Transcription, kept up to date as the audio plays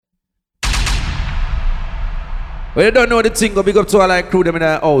Well, you don't know the thing, go big up to all like crew them in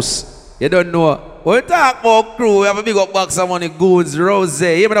the house. You don't know. When you talk about crew, we have a big up box of money, Goons, Rose,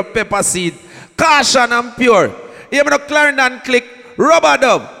 you have a Pepper Seed, Caution and Pure. You have a Clarendon Click, Rubber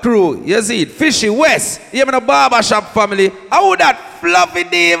Dub crew, you see it, Fishy West, you have a Barbershop family. How that Fluffy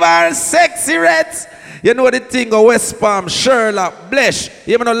Diva, Sexy Reds? You know the thing of West Palm, Sherlock, Blesh,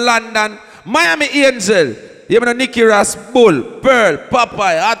 you have a London, Miami Angel, you have a Nicky Ross, Bull, Pearl,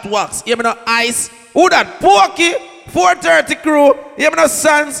 Popeye, Hot Wax, you have a Ice. Who that? Porky, 430 crew, you have no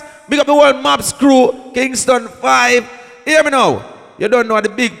Sons, big up the whole Maps crew, Kingston 5. Hear me now. You don't know the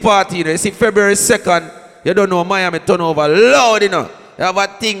big party, you know. You see February 2nd, you don't know Miami turnover loud, you know. You have a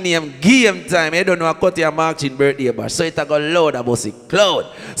thing named Game Time. You don't know a Cutty and Marchin birthday bash. So it's a go loud about it, cloud.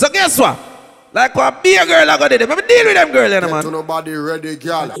 So guess what? Like a big girl I got there. Let me deal with them girls, you know, man. Nobody ready,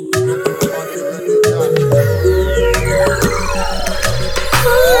 girl.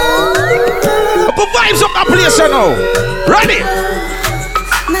 Put vibes up that place, you know. Ready?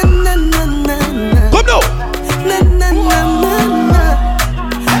 Come now.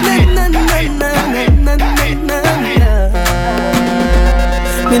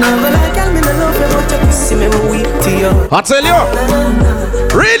 I tell you,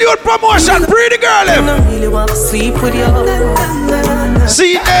 really good promotion, pretty girl. I really want to sleep with you.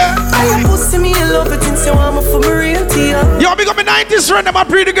 See there? I pussy me in love with things you want me for me real to you. Yo, big up my 90s friend, I'm a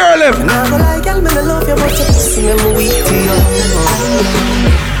pretty girl. I like girl, me love you, but you pussy me weak to you.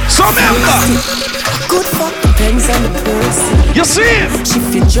 So member. Good fuck depends on the person. You see? She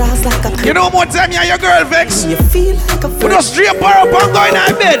fit draws like a. You know what time you and your girl vex? You feel like a. We just straight bar up and go in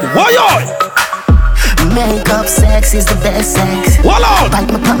our bed. Why yo? Makeup sex is the best sex. What out? Bite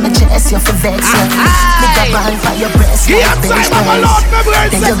me on my chest, you for vex. Make a band for your breast. Get outside, my lord,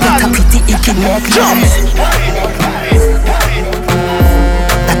 February 2nd. Then you get a pretty icky necklace.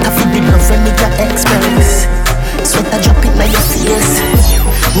 That I feel the love when me got express. Sweat a drop in my face.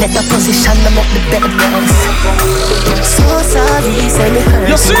 Net the position to make the bed rest. So sorry, say me hurt.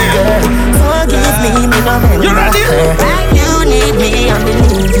 You see? Girl. Forgive me, me no remember. You ready? You need me, I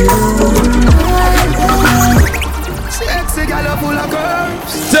need you. Sexy girl full of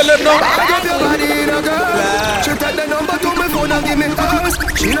curves. Tell them no. I give your body in a girl. She take the number to my phone and give me hers.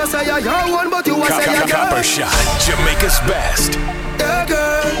 She no say you're your one, but you want say you're Copper girl. Shot, Jamaica's best. Yeah,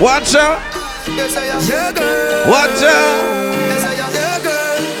 girl. Watch out. Yes, I am. Yeah, girl. Watch out. Yes, I am. Yeah, girl.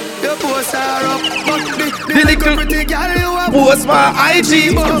 Your posts are up, but the little pretty girl you have. Post my IG.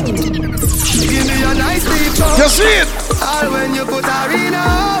 Give me a nice deep talk. You see it? All when you put her in a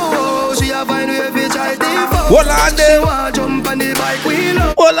oh, she a find way fi try deep. Hold on there. She want jump on the bike wheel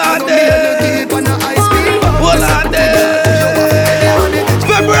up. Hold on there. Hold on there.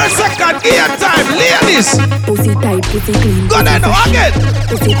 February 2nd, game time, ladies. Pussy tight, pussy clean. Go there now, again.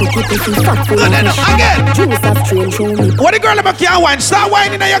 Pussy cookie, pussy fat. Go there now, again. Juice of train, show me. What the girl about can't wine? Start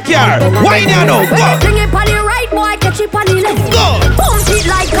whining in your car. Wine here now, go. Bring it on the right, boy, catch it on the left. Go. Pump it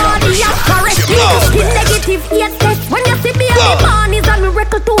like cardiac arrest. Go. Skin negative, yes, yes. When you see me Go. on the man, is a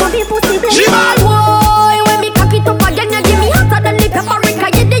miracle to a people see me. She man. Boy, when me cock it up again, you give me hotter than the paprika.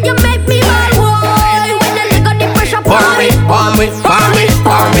 You did you make me mad, boy. When you lick on the pressure, Palm me, palm me, palm me,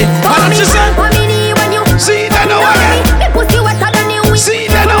 palm me. What she said? See that now again. See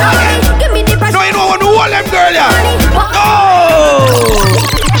that now again. No, you know what to hold them girl, yeah. Oh!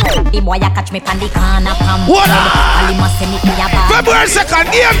 The boy a catch me pan the corner pam. What up? February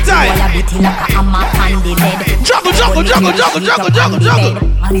 2nd, game time. Boy a beat like a hammer pan the bed. Juggle, juggle, juggle, juggle, juggle, juggle, juggle.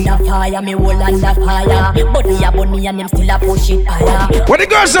 Under fire, me whole under fire. Body a bunny and him still a push it higher. When the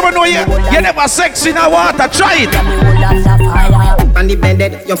girls never know you never sex in a water, try it. Me whole under fire. On the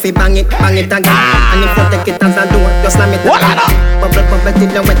bed, you fi bang it again. And if you take it as a door, you slam it What again. on? Bubble, bubble,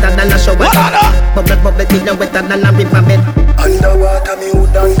 till you wetter than a shower. What on? Bubble, bubble, till you wetter than a river bed. Underwater, me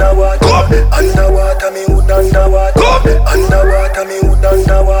wood underwater. Come. Underwater, me wood underwater. Come. Underwater, me wood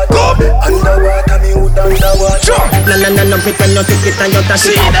underwater. Come. Underwater, me wood underwater. Jump. No, pretend you take it and you touch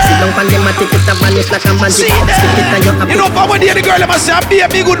it. See that? Sit down on them and take it and vanish like a magic. See Stick it and you that? happy. You know, for when the girl must say, be a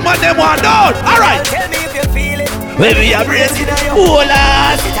big good man, them one down. Alright. Tell me if you feel it. Baby, I'm raising oh,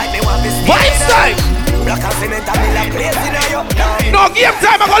 lad. Vibes time. Black and cement and me like place in a yo. No, game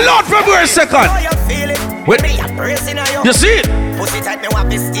time, I got Lord February 2nd. You feel it. Wait. Me a brace in a yo. You see it? Pussy tight, me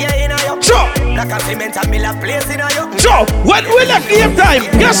want to stay in a yo. Sure. Black and cement and me like place in a yo. Joe, when we left game time,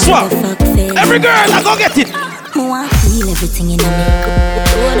 guess what? Every girl, I go get it. I want feel everything in a me.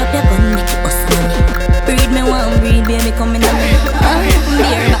 Hold up your gun, make it bust money. Breathe me one, breathe, baby, come in a me.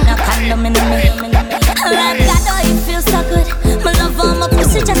 Beer, but no condom in a me. Like God, oh, it feels so good. My love on my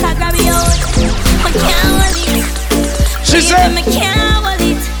pussy, just I grab you out. I can't hold it. She said, I can't hold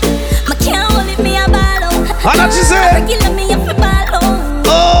it. I can't hold it, me a ball out. and that she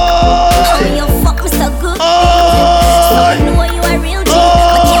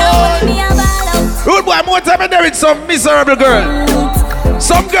with some miserable girl.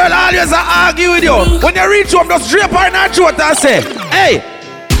 Some girl always argue with you. When you reach home, just drape her in her throat and say, hey.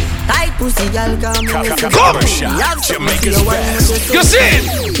 Tight pussy girl, come. Jamaica's best. You see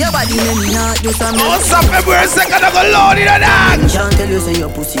it? Your body make me not do something. Oh, some February 2nd, I go load in the dog. Can't tell you say your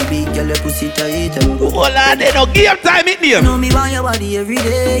pussy big, girl, your pussy tight. Hold on, they don't give time it name. Know me want your body every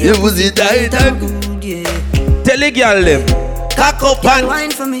day. Your pussy tight and good, yeah. Tell the girl them. Cock up and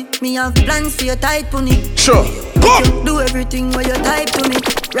wine for me. Me have plans for your tight pony. Sure. Come. Do everything where you type to me.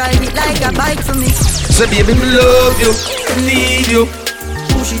 Ride it like a bike for me. So baby, me love you, need you.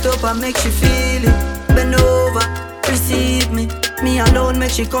 Push it up and make she feel it. Bend over, receive me. Me alone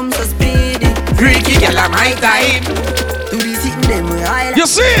make she come so speedy. Freaky girl, I'm my type. You be sitting them where I like. You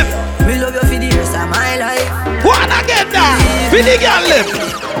see it? Me love you for the rest of my life. Wanna get that? For the girl left.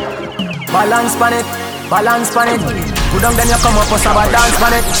 Balance pan it, balance pan it. Put down then you come up with some dance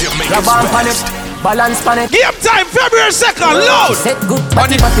pan it. Grab on pan it. Balance pan it. Game time, February 2nd, load. Set good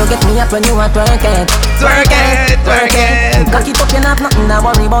body, but you get me at when you want twerk it. Twerk it, twerk it. Cock it up, you not nothing to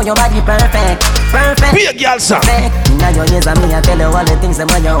worry about your body perfect. Perfect. Be a girl, sir. Now your ears and me, I tell you all the things that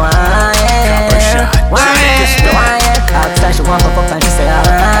when you want. Why? Outside she want to fuck and she say,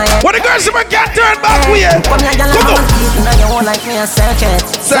 alright. What the girls ever can't turn back with you? Come here, girl, Come on. now you won't like me, I search it.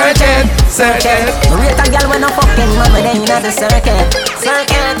 Search it, search it. Rate a girl when I'm fucking man, when they in the circuit.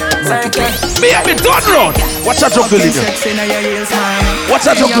 Circuit, circuit. Baby, turn round. Watch a jungle in you. Watch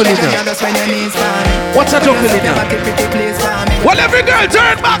a jungle in you. Watch a jungle in you. Well, every girl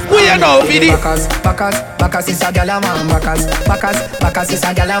turn back with you now, Vidi. Bacas is a gyal a man, Bacas is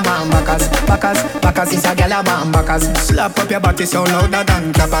a gyal a man, Bacas is a gyal a man, Bacas. Slap up your body so louder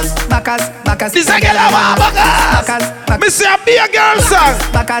than clappers. Bacas This a girl a man, Bacas. Me say be a girl song.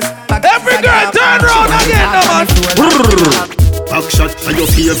 Every girl turn round again, no man. Backshot for your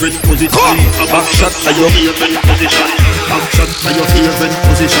favorite position. Backshot for your favorite position. Backshot for your favorite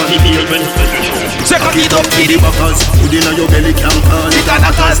position. Check it up, Vidi. Backers, put in your belly can cause it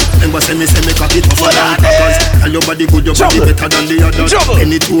backers. Remember say me cock it tougher than backers. And your body good, your body better than the others.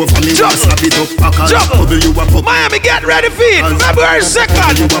 Any two of me will slap it up backers. Bubble you a bubble. Miami, get ready for it. February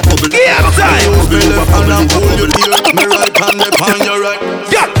 2nd. Game time. Me right hand upon your right.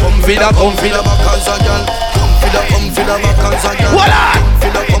 Yeah. Come feel the backers again. Come feel the backers again. Voila.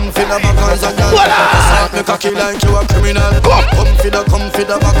 Come feel the backers again. Voila. Me cocky like you a criminal. Come feel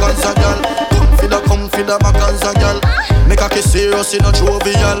the backers again. Come feel the backers again. Me cocky serious in a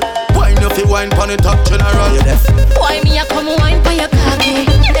jovial. Wine if you wine pon the top general. Why me a come wine for your cocky?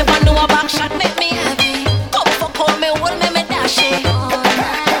 Never know a back shot make me happy. Come fuck on me, hold me dash it.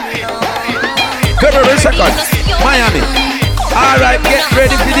 February 2nd, Miami. Alright, get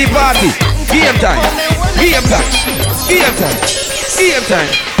ready for the party. Game time. Game time. Game time. Game time.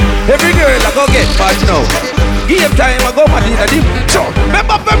 Every girl I go get bad now. Game time I go mad in the deep. So,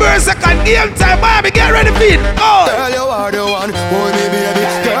 remember February 2nd, game time, Miami, get ready for it. Oh. Girl, you are the one. Boy, me baby.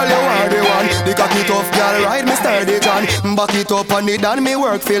 Girl, you are the one. The cocky tough girl, ride me sturdy John. Back it up on it and me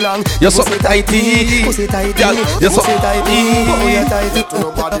work for long. You're so tighty. Pussy tighty. Girl, you're so tighty. Oh, you're tighty.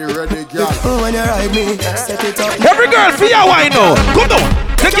 Nobody ready, girl. When you ride me, set it up. Every girl for your wine now. Come down.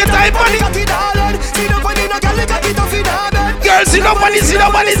 Take your time, buddy. Girl, see nobody, see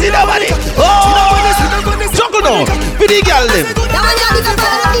nobody, see nobody. Oh, juggle now. Be the girl them.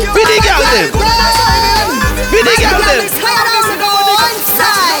 Be the girl them. Be the girl them.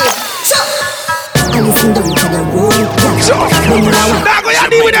 Now go you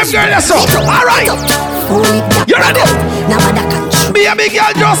deal with them girl, that's all. All right. You ready? Be a big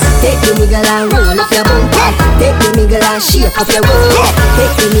girl, just take the nigga and roll up your bum. Take the nigga and shake up your bum.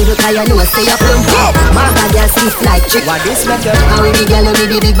 Take the nigga cause you know say you're plump. My bad girl stiff like chick. What this make you? How we the girl with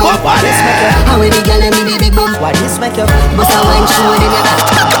the big bum? What this make you? How we the girl with the big bum? What this make you? Bust a wine show them your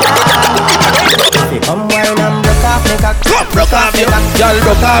Come wine and broke off me cock. Broke off your cock. Girl,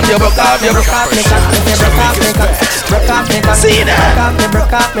 broke off your, broke off your, broke off me cock. Broke off me cock. Broke off me cock. See that?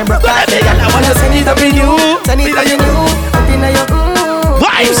 Broke off me. I wanna send it up in you. Send it up in you. Up in your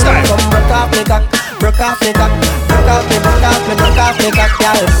Vibes time. Come broke off me cock. Broke off me cock. Broke off me cock,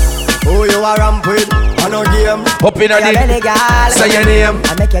 girl. Who you are ramp with? On a game. Up in a deep. Say your name.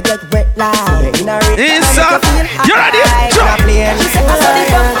 I make you get wet like in a rain. Inside. You ready? Jump.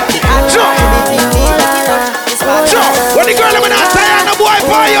 Jump. When the girl I'm not tired, no boy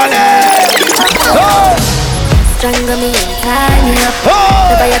for you there. Strangle me and tie me up.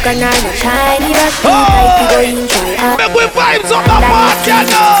 Never you gonna shiny up. Like you go in try. Make we vibes on the party, you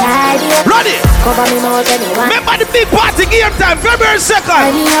know. Ready? Cover me more than you want. Remember the big party game time, February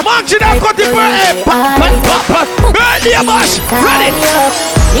 2nd. March it and cut it for a birthday bash. Ready?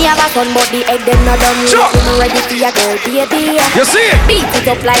 Me have a son, but the egg them not done yet. I'm ready for your girl, baby. You see it? Beat it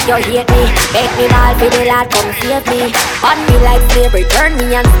up like you hate me. Make me ball for the lad, come save me. On me like slavery, turn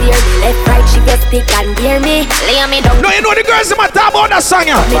me and steer me. Left, right, she get stick and gear me. Lay me down. No, you know the girls in my top about that song,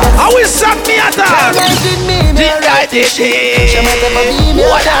 yeah. I will suck me at that. She might ever be me,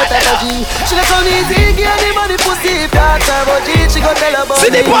 what that type of G. She not come easy, give me money, pussy, if that type of G. She gon' tell about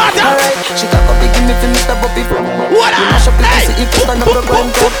me. Alright, she got up, give me for Mr. Bobby. What up? Mash up the pussy, if you stand up, the gun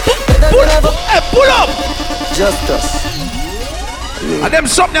top. Pull up. Just us. And them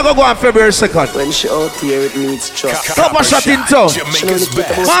something go on February 2nd. When she out here, it needs trust. Proper shot in town.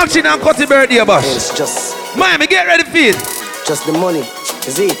 Marching and cutting birthday, boss. It's just Miami, get ready for it. Just the money,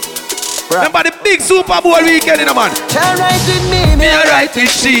 is it? Remember the big Super Bowl weekend in a man. She right with me right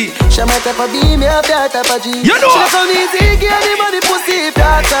with she. She might have a be me of that type of G. You know. She not come easy, give the money pussy if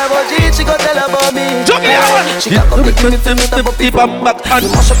that type of G. She gon' tell about me. She got up, give me for me to pop back.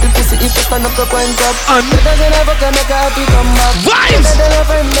 You mash up the pussy if you stand up to point up. It doesn't ever come make her happy come back. Vibes. They tell her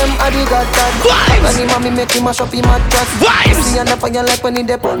friend them I did got that. Vibes. When the mommy make him mash up him mattress. Vibes. See and fire like when he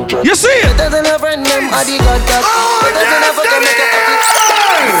dey punch. You see it? They tell her friend them I did got that. It doesn't ever come make her happy.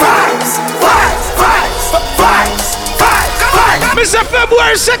 Vibes. Mr.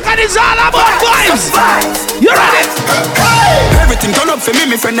 February 2nd is all about vibes. You ready? Everything turn up for me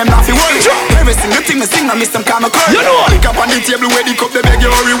friend them not fi worry. Every single thing me sing I miss them calm curry. You know. Pick up on the table where the cup they beg you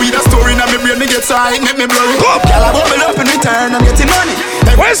hurry. With a story now me brain me get side make me blurry. Girl I bubble up in return I'm getting money.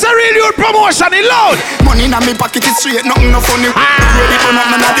 Where's the real youth promotion in loud? Money in my pocket is straight nothing no funny. Ready for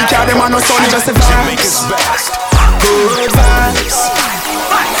nothing not the car them and no sunny. Just a vibes. Good vibes.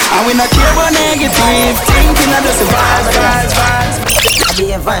 And we not care about negative thinking, I just vibes.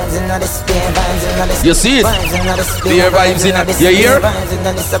 You see it? Beer vibes in it. You hear?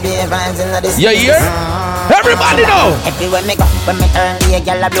 You hear? Everybody know. Everywhere me go, when me early, a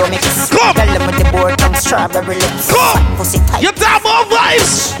gyal a blow me kiss. Come. Tell them with the board come strawberry lips. Come. Pussy tight. You talk about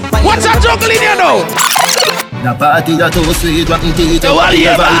vibes. What's that juggling here now? The party that too sweet, what in teeth, what the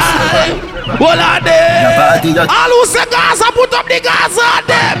vibes? Hold on there. All who say Gaza, put up the Gaza on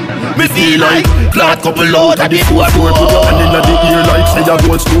them. Me feel like glad couple load of the 4-4. Put your hand in the ear like say a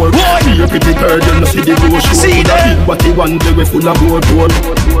gold store. Be a pretty girl, you know see the glow show. See them. What you want, they we full of gold.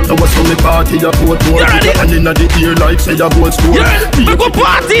 So what's from the party, a port. Put your hand in the ear like say a gold store. We go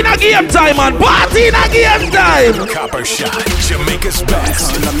party in a game time, man. Party in a game time. Copper Shot, Jamaica's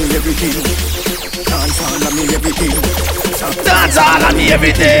best. Dance all of me everything. Dance all of me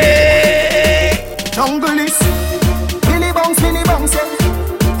everything. Jungle is Billy Bounce,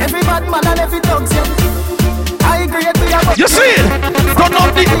 yeah. Every bad man and every dog, yeah. I agree with you. You see it? Turn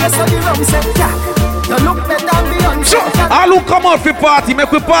up the you look better beyond. So, all who come out for party,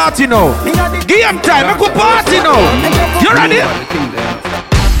 make we party now. Game time, make we party now. You ready?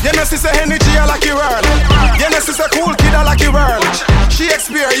 You know she's a energy a lucky world. You know she's a cool kid a lucky world.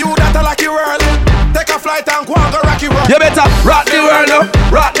 Shakespeare, you that a lucky world. Take a flight and go and go rocky world. You better rock the world now,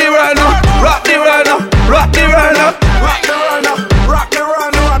 rock the world now, rock the world now, rock the world now, rock the world now, rock the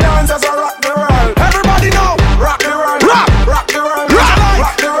world now. Dancers are rock the world. Everybody know, rock the world, rock the world,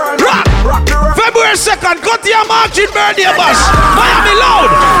 rock the world, rock the world. February 2nd, go to your marching birthday bash. Miami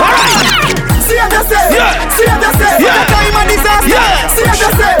loud. All right. See what you say, see what you say. Yeah. Time and disaster. See what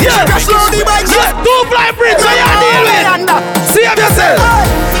you say. Crash low the bike. Two fly bridge, so you deal with. See what you say.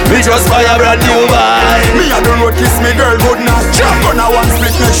 We just buy a brand new bike. Me a the road kiss me girl good night. Gonna one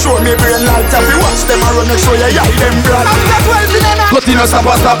split make sure me brain light. If you watch them I run make sure you eye them bright. Cut in a stop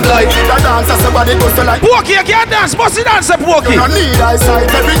light. The dancer somebody goes to like Pokey, you can't dance. Bossy dance, Pokey. You don't need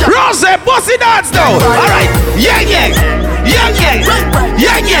eyesight every girl. Rose, bossy dance now. Alright. Yang yang. Yang yang.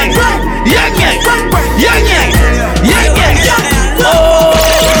 Yang yang. Yang yang. Yang yang. Yang yang. Oh.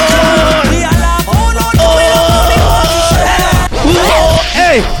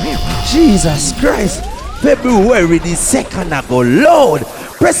 Hey. Jesus Christ. February the 2nd I go load.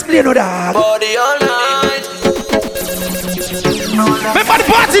 Press play no dog. Body all night. Remember the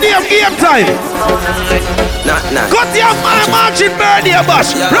party day of game time. Got your marching birthday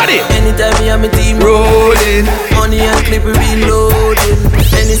bash. Ready? Anytime me and my team rolling, money and clip we reloading.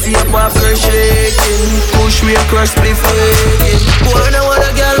 Anything up off her shaking, push me across the faking. Wanna want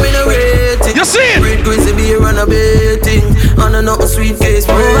a girl with a rating. You see it? Red greasy beer and a baiting. And a nothing sweet face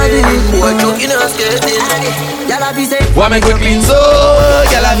spreading. Boy choking and skating. Y'all have say, why make we clean so?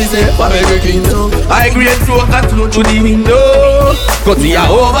 Y'all have say, why make we clean so? I agree and throw and flow through the window. Got the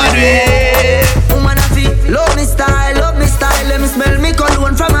overdo. Woman I feel, love me style, let me smell me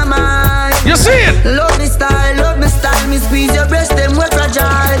cologne from my mind. You see it? Love me style, me squeeze your breast, them we're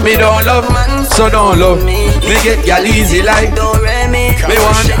fragile. Me don't love man, so don't love me. Me get y'all easy like don't remi. Me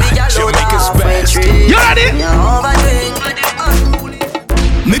want Jamaica's best. You ready?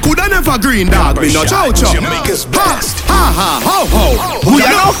 Me coulda never green dog, me no chow chow. Jamaica's best. Ha ha ho ho. Who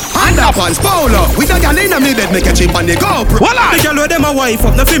you know? Underpants Polo. With a gal inna me bed, make a chip on the GoPro. Voila. The gal with them a wife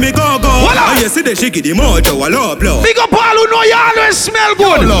up, no fi me go. Voila. And you see the she give the mojo a low blow. Big up all who know you always smell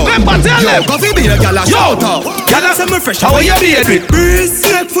good. Remember tell them. Go fi be a gal a shout out. Gal a say me fresh. How you be it? Breeze,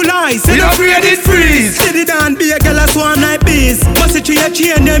 neck full ice. You don't afraid it freeze. Steady down, be a gal a swan like bees. Must it your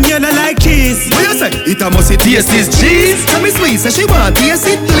chain them yellow like cheese. What you say? It a must it taste this cheese. Tell me sweet, say she want taste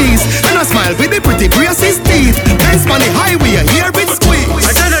it please. And I smile with the pretty braces teeth. Dance on the highway, hear it squeeze.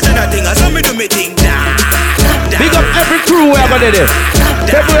 I tell her that thing, I saw me do me thing. Big up every crew we are gonna do.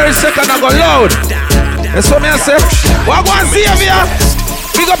 February 2nd I go loud. That's what me I say. What go and see you here?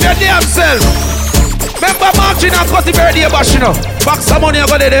 Big up your damn self. Remember marching and cut the birthday bash, you know. Box some money I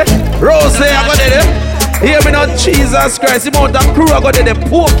go there. Rose I go there. Hear me now, Jesus Christ. The amount of crew I go there.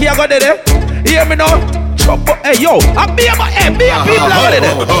 Pokey I go there. Hear me now. Hey yo, I'm be people I go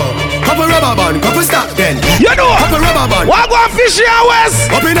there. Couple rubber band, couple stop then. You know, couple rubber band. What go and fish here west?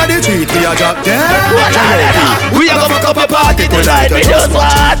 Up in the street, we a drop there. We are gonna fuck up a party tonight. We just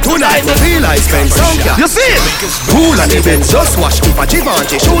want tonight. We feel like spend some cash. You see it? Cool and the Benz just wash. If a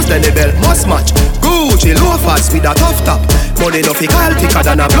Givenchy shoes, then the belt must match. Gucci loafers with a tough top. Money no fi call thicker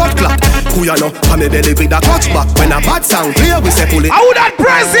than a blood clot. Who you know? I'm a belly with a touch back. When a bad sound clear, we say pull it. How would that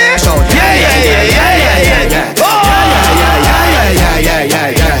press it? Yeah.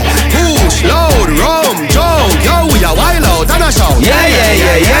 Push, load, rum, jump, yo, we a wild out and a shout. Yeah.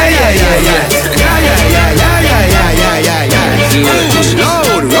 Push,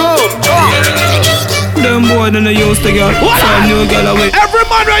 load, rum, jump. Them boy then they used to girl. Some new girl away. Every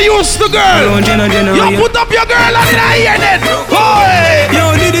man are used to girl. You put up your girl and I hear that. Boy.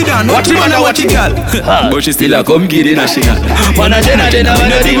 Yo, did it done. Watch man and watch it girl. But she still a come get in a signal. Man a Jenna when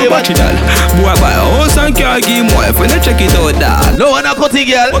I think we watch it all. Boy buy a house and car give him wife when I check it out dad. No one a cut it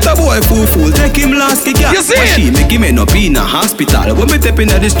girl. But a boy fool take him last kick girl. You see it? She make him end up in a hospital. When me step in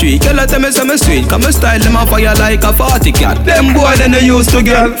the street, girl tell me some street. Come and style them a fire like a 40 cat. Them boy then they used to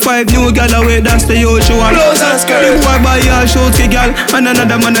girl. 5 new girl away that's the usual. Clothes and skirt. The boy buy a short girl and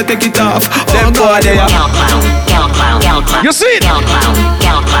another man a take it off. Them boy they You see it?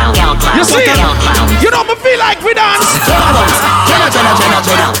 You see it? You know me feel like we dance.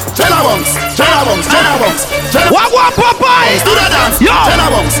 What Popeye? Do the dance. Yo.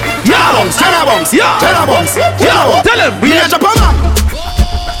 Tell him. We are Japan.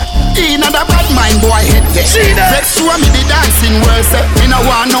 In a bad mind boy head there. Vex to me the dancing world set. Me no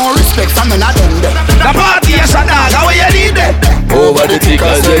want no respect from me not them there. The party is a dog, how you need it? Over the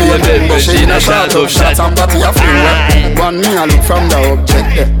tickers where you bend machine a shot of shots and party a free. One me a look from the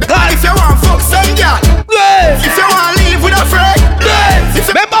object there. If you want fuck some girl, if you want live with a friend,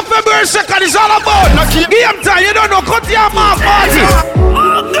 remember February 2nd is all about game time, you don't know, cut your mouth party.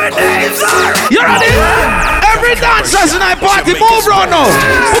 You ready? Every dancer's in a party, move bro now.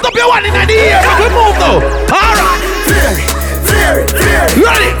 Put up your one in the air, we move now. Alright. You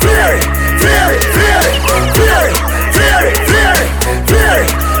ready?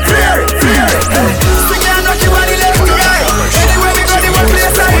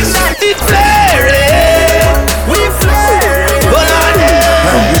 It's we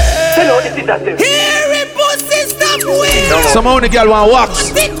hello, this is that. Here it pussy stop with. Some only girl want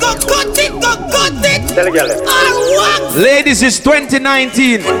wax. Cut it. Tell the girl. Wax. Ladies, it's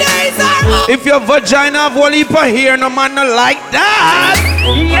 2019. If your vagina have one heap of hair, no man no like that.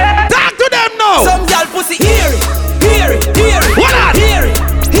 Yeah. Talk to them now. Some girl pussy hear it. What on? Hear it.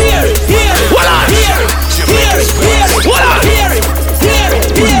 What on? What on?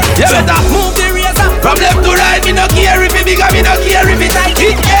 You better move the razor from left to right. Me no care if it big, me no care if it tight.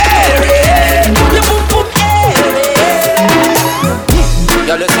 It airy. You boom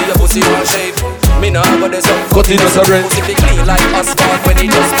Y'all see your pussy all shave. Me no go this up. Cut it as a bread. Pussy be clean like asphalt when it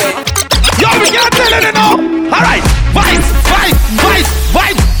just fade. Yo, we can't tell you now. Alright, vibes.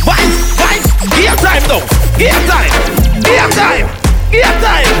 Give time now. Give time.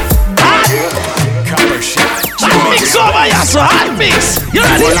 Color shot. Hot mix over here, so hot mix. You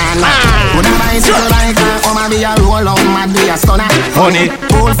ready? Would I buy something like that? Come and be a roll on, mad be a stunner. Honey.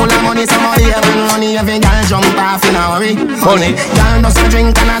 Pool full of money, somebody having money. Every girl jump off in a hurry. Honey. Girl does a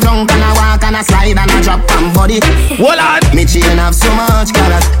drink and a drunk and a walk and a slide and a drop and body. Hold on. Me chain have so much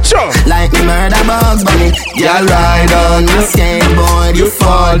colors. Sure. Like me murder Bugs Bunny. Girl ride on your skateboard, you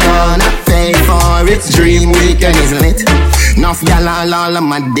fall down. I pay for it. Dream weekend, isn't it? Enough girl all on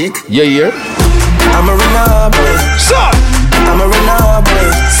my dick. Yeah. I'm a runner boy. So. I'm a runner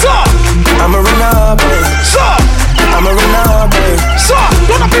boy. So. I'm a runner boy. So. I'm a winner, boy. So,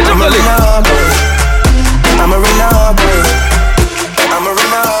 don't be I'm a winner, boy. I'm a winner, boy. I'm a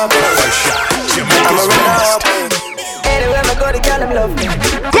winner, boy. I'm a winner, boy. Anywhere I go, the girl them love me.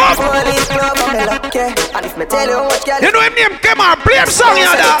 Come! Police club, I'm a lucky. And if me tell you what girl, you know him name came on, play him song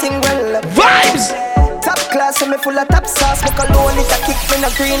here, da. Vibes! Top class, so me full of top sauce. Make a low little kick me no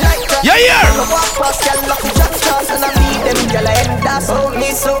green like that. Yeah, yeah. I walk past girl lucky jack sauce, and I beat them girl I end that. Oh,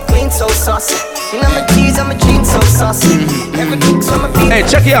 me so clean, so saucy. You know my jeans and my jeans so saucy. Everything so my feet. Hey,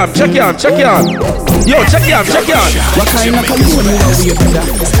 check it out, check it out, check it out. Yo, check it out, check it out. What kind of company are we with that?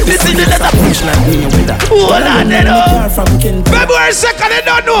 This is the letter push like me with that. Hold on, they know. February 2nd, they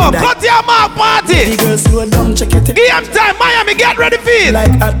don't know. Cut your mark party. Give him time, Miami, get ready for it.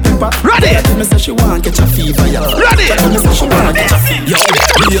 Like at pepper. Ready. Me say she want catch a fever, yeah. Ready. Me say she want catch a fever. Yo,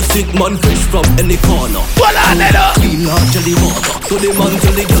 be a sick man fresh from any corner. Hold on, they know. Clean out jelly water. To the man,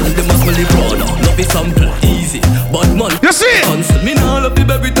 to the girl, they must really brother. Love it simple, easy, but man. You see? Constant, me nah love the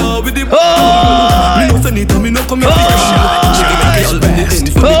baby doll with the. Oh. Me no send it, me no come here. She give me girl when the end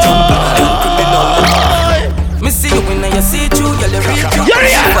for the jump. Me see you when I see you, girl, you reach you.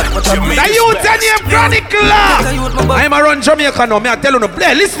 Now you tell him Chronicler. I'm around Jamaica now, me I tell you no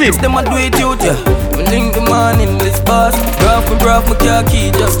play, listen. Them a do it you, yeah. Me link the man in this bus. Bruv, my car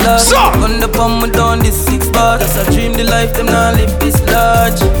key just lost. So on the pump, me down this 6 bars. That's a dream, the life, them not live this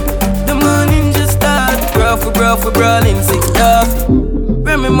large. The morning just start. Bruv, we brawling 6 stars.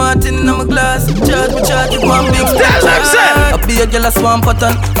 Remy Martin in my glass. Charge with one big tell them, say I be a girl a swamp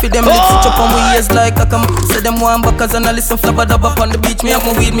pattern. Feed them lips, chop on my ears like I come. Say them one backers and I listen flabba dab up on the beach. Me have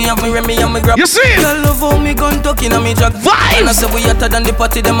my weed, me have my Remy and my grab. You see? Girl love how me gun tucking and me jack. Vibes! And I say we hotter than the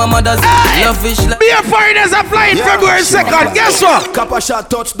party, them my mothers. Hey! Lavish like be a foreigners are flying February 2nd. Guess what? Kappa shot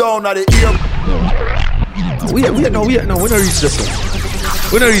touchdown at the ear. We don't reach this one.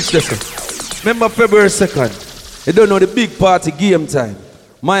 We don't reach this one. Remember February 2nd. You don't know the big party game time.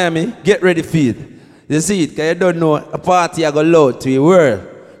 Miami, get ready for it. You see it, because you don't know a party I go loud to your world.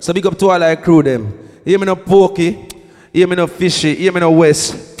 So big up to all our crew them. Hear me no Pokey, hear me no Fishy, hear me no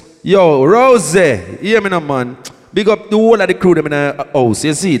West. Yo, Rose, hear me no man. Big up the whole of the crew them in the house.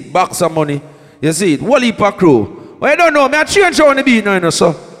 You see it, back some money. You see it, whole heap of crew. Well, you don't know, me I change on the beat now, you know,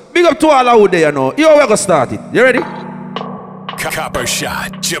 so. Big up to all out there, you know. Yo, we're gonna start it. You ready? Copper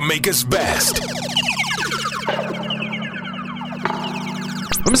Shot, Jamaica's best.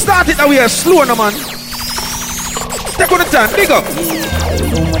 I'm starting now, we are slow now, man. Take on the time, big up.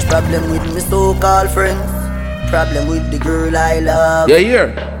 So much problem with my so-called friends. Problem with the girl I love. Yeah,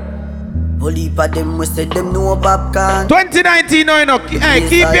 here. Only for them, we said them no popcorn. 2019, no, you know. Hey,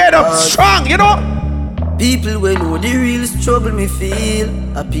 keep your head up strong, you know. People will know the real struggle me feel.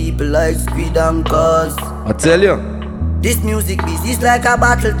 A people like Squid and Cuz. I tell you. This music is like a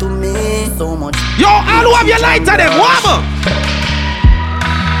battle to me. So much. Yo, all who have your lighter them, warm.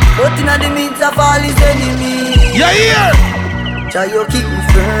 But in the midst of all his enemies. Yeah, here. Try you keep me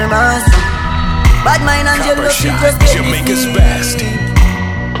firm and strong. Bad mind and jealousy just get Jamaica's best.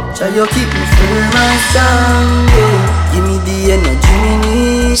 Try you keep me firm and strong, yeah. Give me the energy me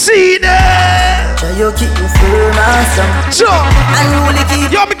need. See that? Try you keep me firm and strong. Sure. And really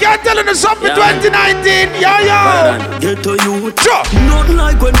keep. Yo, me can't tell you something for 2019. Yo. Get to you. Sure. Nothing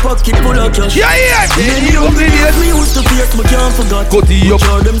like when pocket full of cash. Yeah. You me used to face, me can't forget. Go to you.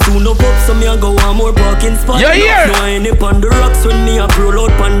 Sure them soon up, so me a go one more parking spot. Yeah. No I ain't on the rocks when me a roll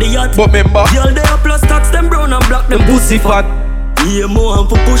out on the yacht. But remember, girl they a plus tax, them brown and black, them pussy fat. Yeah, more and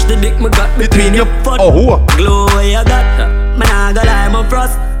for push the dick me got between your foot. Oh, who? Glow where you got. Man, I got I'm a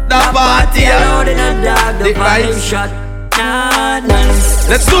frost. The party alone in a dog, the fire shot.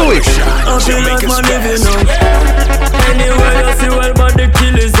 Let's do it. I feel like man living out. Anywhere you see well, but the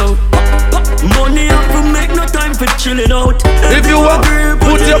kill is out. Money up to make no time for chilling out. If you want,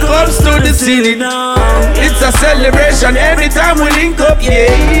 put your cups to the ceiling. It's a celebration every time we link up,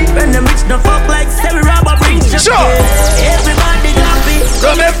 yeah. When the rich the fuck like Stevie Robber brings. Sure. Everybody happy.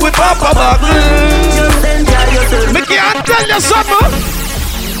 Come make we pop a buckle. Just enjoy yourself. Me can't tell you something.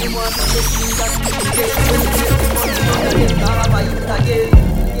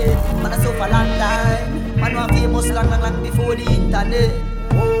 Man, I suffer long time. Man, was famous long before the internet.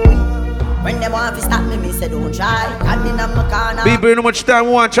 When them want to stop me say don't try. Standing on my corner. People, you know much time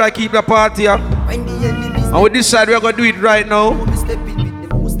we want to try to keep the party up. And with this side, we're going to do it right now.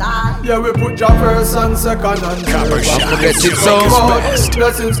 Yeah, we put your first and second and third.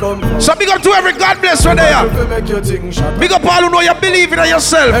 Blessings come from. So big up to every God bless right there. Big up all who know you believe in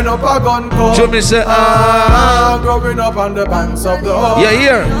yourself. And up a gun call. Show me say, growing up on the banks of the Hall. Yeah,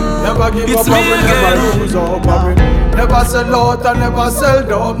 here. Never give It's up, me and we again. never lose hope, and we never sell out and never sell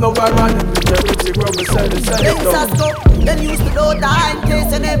down. No man man, everything when we sell it down. Them used to know that in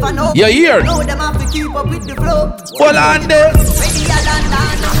case you never know. You hear? Know them have to keep up with the flow. Hold on there. Ready a land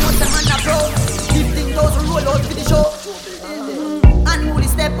and put them on the pro. Keep things those who roll out for the show. And who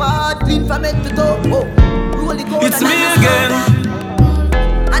step out clean from head to toe. Oh, roll it gold. It's me again.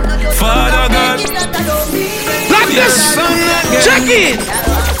 Father God. Like this. Check it.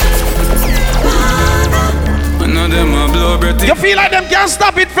 You feel like them can't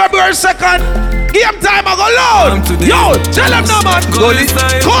stop it February 2nd? Game time I go loud. Yo, tell them no man. Go this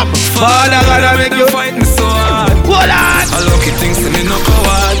come. Father God, I make you fight me so hard. Hold on. I lucky things to me no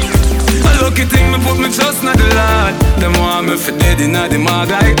coward. I lucky thing me put me trust in the Lord. Them want me for dead in the mag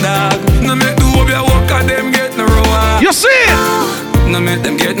like dog. No make the hope you walk and them get no reward. You see it? No make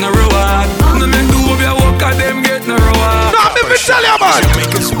them get no reward. No make the hope you walk and them get no reward. No, me tell you man.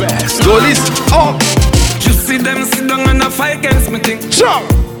 Jamaica's best. Go list. Oh. Just see them sit down and a fight against me thing. Sure.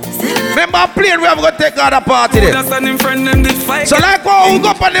 Remember plane we have got to take out a party there. So like how we go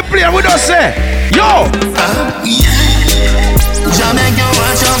up on the plane we just say, yo. Jamaica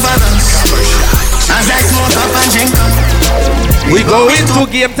watch over us as I smoke up and drink up. We go into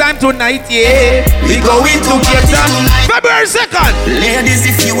game time tonight, yeah. We go into game time February 2nd. Ladies,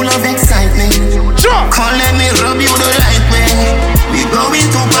 if you love excitement, sure. Come let me rub you the right way. We go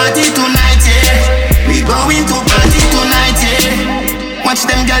into party tonight, yeah. We go into party tonight, yeah. Watch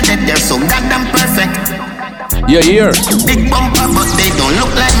them girls that they're so goddamn perfect. Yeah, here. Big bumper, but they don't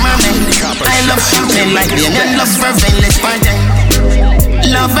look like mermaid. I love champagne like the men love fervent. Let's party.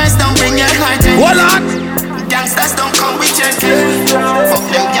 Lovers don't bring your heart in. Hold on. Gangsters don't come with your tears. Fuck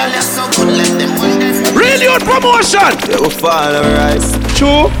them girls, they're so good, let them wonder. Really good promotion. They will fall and rise.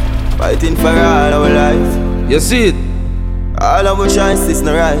 True. Fighting for all our life. You see it? All our chances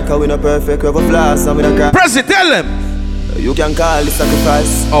not right, cause we not perfect, we have a flaws and we not cry. Press it, tell them. You can call it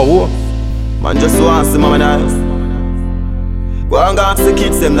sacrifice. Oh, man just wants to mama nice. Go and ask the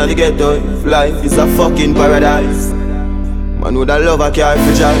kids them now the ghetto. If life is a fucking paradise, man would have love a car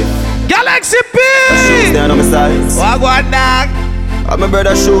for drive. Galaxy P! Shoes down on my sides. Wagwan dog. I'm my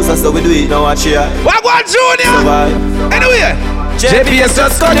brother's shoes and so we do it now watch here. Wagwan Junior. Survive. Anyway, JPS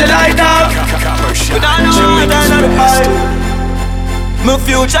just got the light now. We don't know that my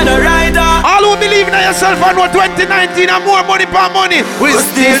future the rider. All who believe in yourself and know 2019 and more money per money, we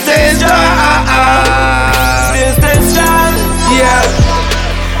still stay strong. Still stay strong. Yeah.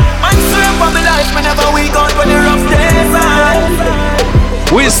 I'm swear for my life, whenever we go when the rough days on.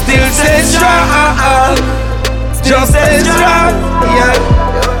 We still stay strong. Just stay strong. Yeah.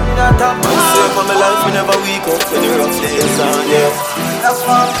 I'm swear for my life, whenever we go when the rough days on. Yeah. That's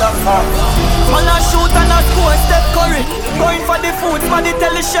fun. Man a shoot and a score, Steph Curry. Going for the food, man, they tell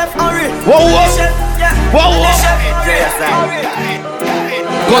the chef hurry. Whoa. Whoa.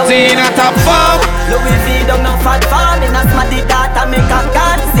 Got in a top farm. Louis V down no fat farm. In a smarty data make a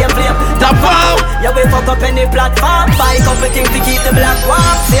gun. Same flame, top farm. Yeah, we fuck up any platform. Buy a couple things to keep the black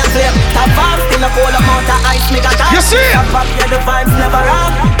warm. Same flame, top farm. Still a full amount of ice, make a gun. You see? Top farm, yeah, the vibes never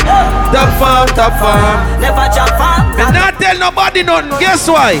wrong. Top farm. Never jump farm. Me not tell nobody nothing. Guess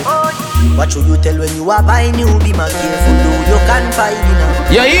why? What should you tell when you are buying new? Be my careful, do you can find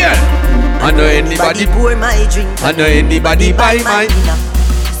it. You hear? I know anybody pour my drink. I know anybody buy mine.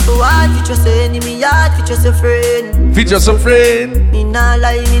 So hard, fit just a enemy, hard, fit just a friend. Fit just a friend. Me nah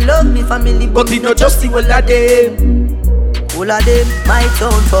lie, me love me family, but me no just see all of them. All of them might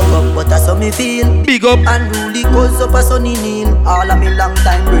sound for up, but that's how me feel. Big up and really goes up a sunny kneel. All of me long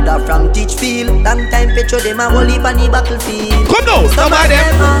time brother from Teachfield. Long time petro them a whole heap on the battlefield. Come now, some of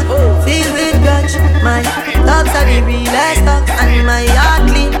them feel with grudge. My dogs are the realest dogs, and my heart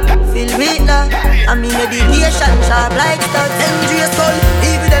clean. Feel with love, and me meditation sharp like studs. Dangerous soul,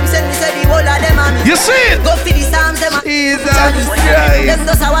 even them send me say the whole of them a me. You see it? Go for the Psalms them a Jesus Christ. Them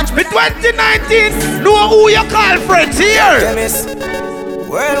just a watch me. 2019, know who you call friends here.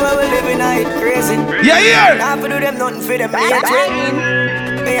 World where we living now it crazy. Yeah, here. Not for do them nothing for them. Me a train.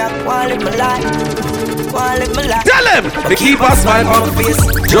 Me a live my life. Tell them they keep a smile on the face.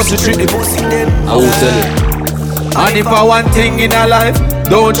 Just to treat the pussy them. I will tell them. And if I want thing in our life,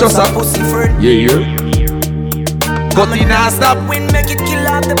 don't trust a pussy friend. Yeah. But we not stop. Win make it kill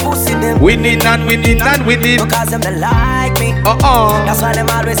off the pussy them. Winning and winning and winning. Because them they like me. That's why them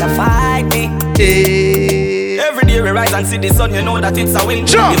always a fight me. Hey. Every day we rise and see the sun, you know that it's a win.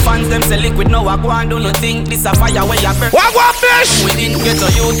 Sure. The fans them say liquid, now I go and do nothing. This a fire where you burn. What fish? We didn't get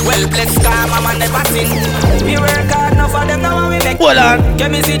a youth, well blessed, car mama never seen. We work hard enough for them, now we make. Hold on.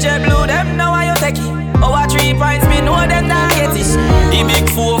 Get me CJ Blue, them now you take it. Oh, a 3 points, me know them not get it. The big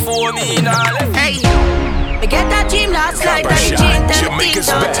 4-4 me in all. Hey, me get that dream last night and the dream Jamaica's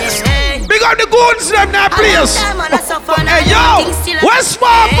best. Big up the goons them now, please. Hey, yo, West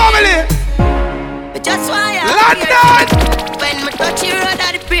Farm family. But just why London. When me touch your road,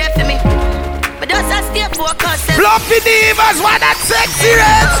 I pray for me. But just I stay focused. Floppy divas, why that sexy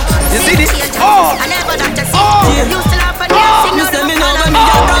red? You see this? Oh, I never got to see. oh, You still have a You say me know where me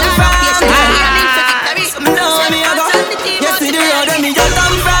just come from. Me know where me a go. You see the road where me just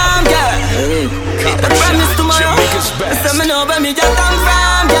come from, yeah. I promise tomorrow. You say me know where me just come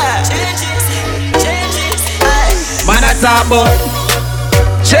from, yeah. man, I talk about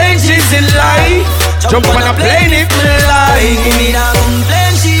changes in life. Jump on a plane if me like.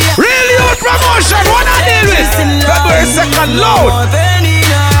 Real youth promotion, what I deal with? February 2nd load.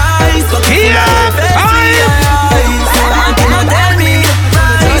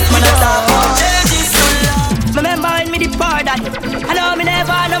 Remember when me the poor that I know me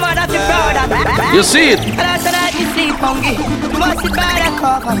never no mother fi proud that. You see it? And I said I me sleep hungry. You must sit by the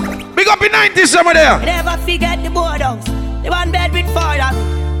cover. Big up in 90s somewhere there. Me never forget the board house. The one bed with 4 dogs.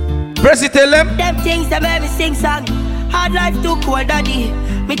 Press it, tell them. Them things that made me sing song. Hard life too cold, daddy.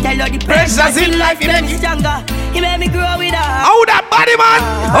 Me tell you the pressures in life made me stronger. He made me grow with a. Oh, that body man.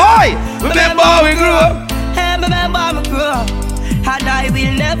 Oi, remember how we grew up. Hey, remember how me grew up. And I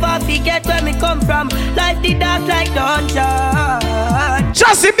will never forget where me come from. Life did dark like dungeon.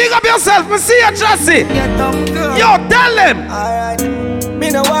 Chassis, big up yourself. Me see you, Chassis. Yo, tell them. Alright. Me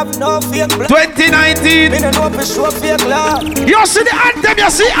no have no fake blood. 2019. Me no know for sure fake love. You see the anthem, you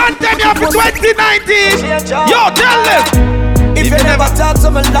see anthem here for 2019. Yo, tell them. If you never talk to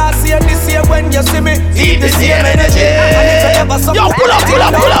me last year, this year when you see me, keep the same energy. And if you never yo, pull up, pull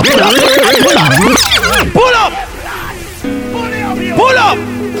up, pull up, pull up, pull up, pull up, pull up.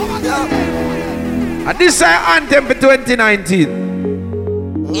 And this is anthem for 2019.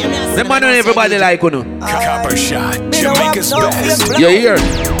 The man and everybody like you know. Copper Shot, Jamaica's best. You hear?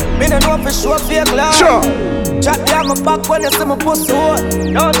 Me no know for sure fake love. Sure. Chat down my back when you see me pussy hole.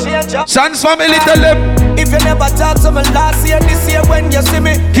 Don't change up. Chance family tell them. If you never talk to me last year, this year when you see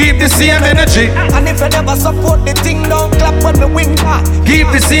me, keep the same energy. And if you never support the thing, don't clap when me win.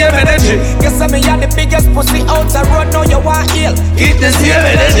 Keep the same energy. You say me are the biggest pussy out the road, now you want heal. Keep the same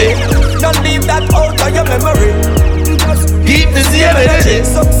energy. Don't leave that out of your memory. Keep the same energy.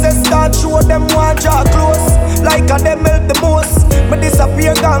 Success start show them want draw close. Like a them help the most. But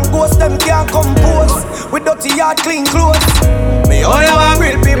disappear gone ghost, them can't compose. With dirty yard clean clothes. Me all you want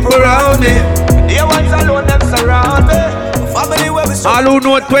real people around me. The ones alone them surround me. Family where we all who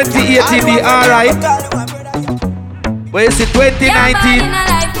know 2018 be alright. But you see 2019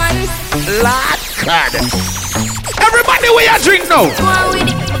 Lord God. Everybody where you drink now. Go on with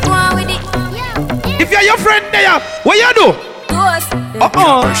it, go on with it. If you're your friend there, what you do?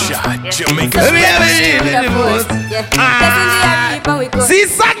 Copper Shot, Jamaica's best. See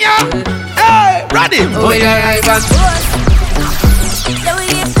Sanya? Hey, ready? Oh, yeah, right on. So we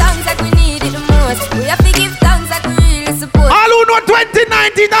give thanks like we need it the most. We have to give thanks like we really support. All who know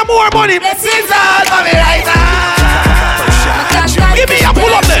 2019 and more money. Blessings all for me right now. Give me a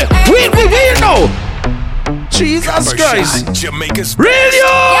pull up there. We know. Jesus Christ. Jamaica's real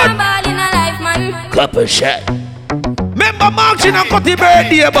youth. Copper Shot. Remember marching and cut the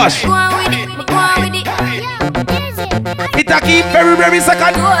birthday bash. Go on with it, go on with it. It a keep very, very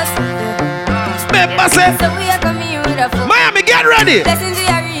second. Remember say, so we are coming with a foot. Miami, get ready. Blessings we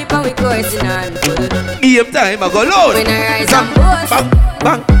are reap and we coursing on foot. Give time, I go load. When I rise and boast. Bang,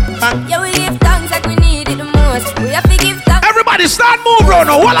 bang, bang. Yeah, we give thanks like we need it the most. We have to give thanks. Everybody start move, bro.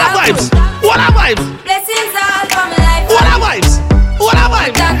 Now, what are vibes? What are vibes? Blessings all from life. What are vibes? What are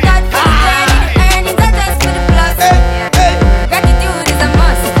vibes? Thank God for the journey. Earnings are test for the plus. Gratitude is a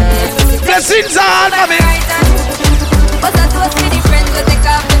must. Blessings all for me. But I toast with the friends that take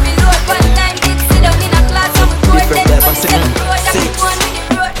off the below. One time did sit down in a class and we poured them when we set the road and we won with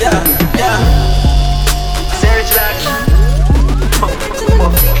the road. Yeah. Serge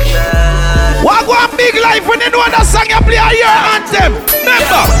What go on big life when they know that song you play a year anthem?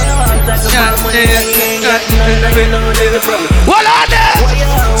 Remember? What on there?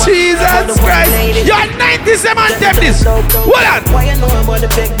 Jesus Christ. You're 97 anthem this. What on? Why you know about the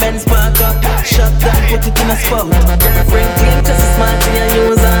big Benz park up? Shut down, put it in a spot. Girlfriend claim just a smart thing and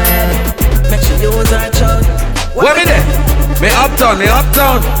use her head. Make sure you use her child. Where me there? Me uptown, me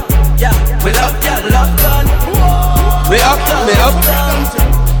uptown. Yeah, we love ya, love gun. Me uptown, me uptown.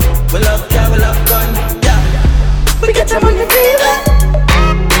 We love ya, we love gun. Yeah. We get them on the fever.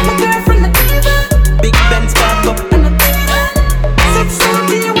 My girl from the fever. Big Benz park up. And the fever. 6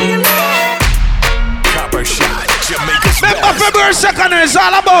 we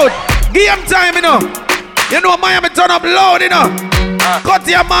loud. Game time, you know. You know Miami turn up loud, you know. Cut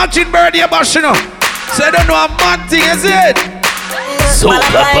your marching birthday bash, you know. So you don't know a mad thing, is it? Super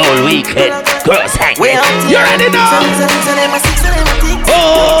Bowl weekend. Girls hanging. You ready now?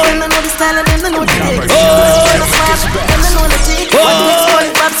 Oh.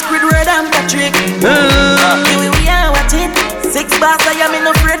 Six bars, I am in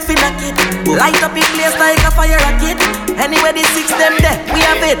a afraid for knock it. Light up in place like a fire rocket. Anyway, the six them there, we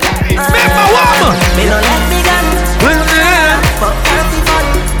have it. Remember woman. Me no let me gun. For healthy fun,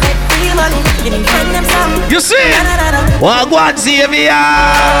 make free money. Give me friend them some. You see? Wagwan Xavier.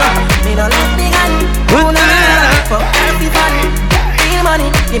 Me no let me gun. For healthy fun.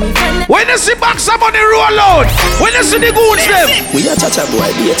 Money, give me friend. When you see back some money roll out, when you see the goons them, we a chacha boy,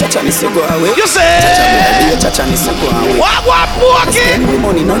 be a chacha miss go away. You say chacha boy, be a chacha miss go away. What walking? Spend me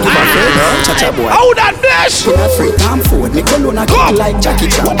money, no give a friend. Chacha boy. How that dash? We a free time forward, me cologne a kick like Jackie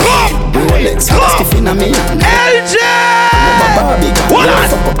Chan. Rolex, stiff in a me hand. LJ. What?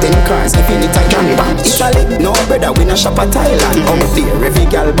 Fuck up 10 cars, if you need a gang bang. Italy, no brother, we no shop at Thailand. Out there, every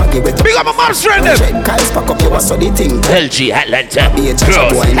girl baggy with. Big up my mom's friend them. Guys pack up your so the thing. LG Atlanta. Be a chacha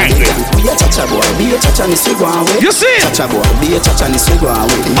boy, be a chacha boy, be a chacha ni go away. You see? Chacha boy, be a chacha ni go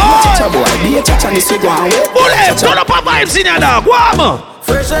away. Be a chacha boy, be a chacha ni go away. Bullet, turn up a vibes in your dog. Guama.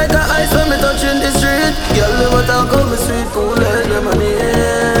 Fresh like the ice when me touching the street. Girl, never talk of me sweet cool head, them on the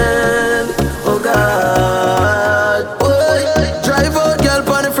head. Oh God, boy, drive out, girl,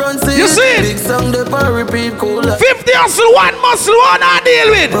 on the front seat. You see? Big song, they pan repeat cool. 50 hustle, one muscle, one I deal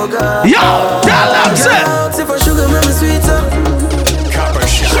with. Oh God, yo, tell them, say. See for sugar, make me sweeter. Copper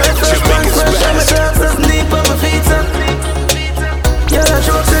Shot, Jamaica's best. Yeah, that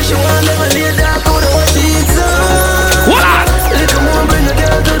joke says she want never lay down, go to what she eats up. What? Little more, bring the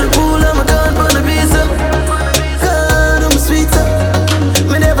girl to the pool, I'm a gun for the visa. God, I'm sweeter.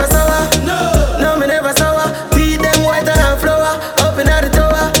 Me never sour, no, me never sour. Feed them white and flour, up in the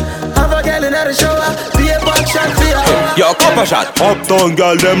tower. Have a girl in the shower, be a back shot for your hour. Yo, Copper Shot. Uptown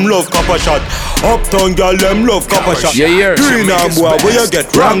girl, them love Copper Shot. Uptown girl, them love Copper Shot. Yeah. Green and boy, where you get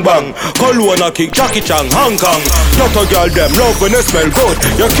rang bang. Cologne a kick, Jackie Chan, Hong Kong. Lotto girl, them love when they smell good.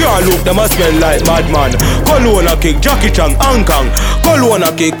 You can't look, them a smell like madman. Cologne a kick, Jackie Chan, Hong Kong. Cologne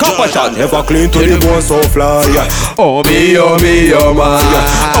a kick, Copper Shot. Ever clean to the bone, so fly. Oh me, man.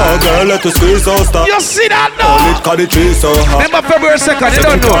 Oh girl, let us squeeze so stop. You see that now? Oh, it cause the tree so hot. Remember February 2nd, you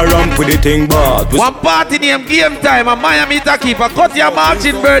don't know. Ramp with the thing bad. One party name game time and Miami to keep a cut your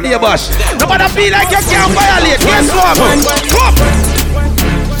marching birthday bash. Nobody feel like you can't violate. Guess what? Come!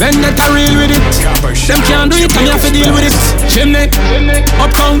 Then that a real with it. Them can't do it and you have to deal with it. Chimney,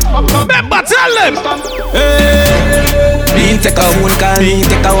 uptown. Remember, tell them. Me take a one call, me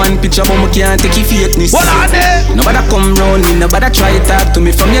take a one picture, but me can't take your fakeness. What are they? Nobody come round me, nobody try to talk to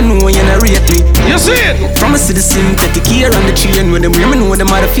me. From you know you not rate me. You see it? From a citizen, take the key on the train. When them hear me know them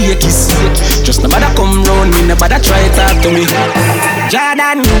are the fakies. Just nobody come round me, nobody try to talk to me.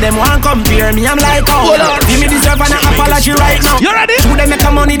 Jordan, them want compare me, I'm like, oh, give me deserve an apology right now. You ready? Should they make a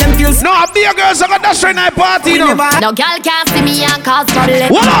money, them feels. No, I be a girl, so I got that straight night party, no. No girl can't see me and cause trouble.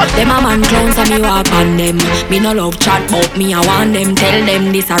 What up? Them a man clowns and me walk on them. Me no love chat, but me I want them. Tell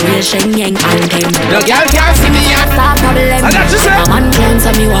them this a real Shenyang anthem. No girl can't see me and start problem. And that's Them a man clowns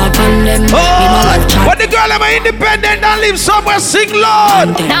and me walk on them. Me no love chat. When the girl am independent and live somewhere, sing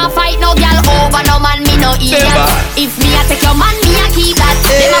Lord. Now fight no girl over no man, me no idiot. If me a take your man, me a keep that.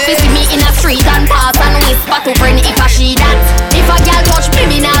 Them a fi see me in a street and pass and whisper to friend if a she that. If a girl touch me,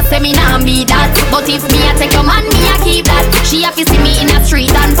 me nah say me nah be that. But if me a take your man, me a keep that. She a fi see me in a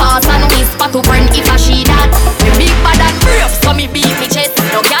street and pass and whisper to friend if a she that. Me big bad and brave, so me beat me chest.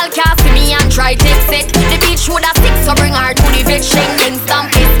 No girl can't see me and try take set. The bitch woulda stick, so bring her to the bed. Schengen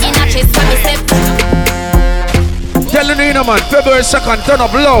stamp it in a chest when me step. Tell you know, man, February 2nd, turn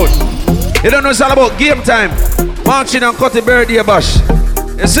up loud. You don't know it's all about game time. Marching and cut the birthday bash.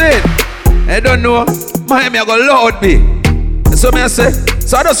 You see it? I don't know. Miami I go loud be. So me I say.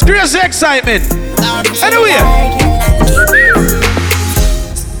 So I just crazy excitement. Anyway.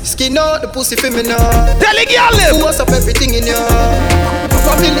 Skin out the pussy for me now. Tell the girl live. What's up everything in you?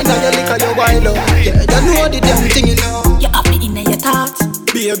 Family now you lick your wild up. Yeah, you know the damn thing you know. You happy in your thoughts.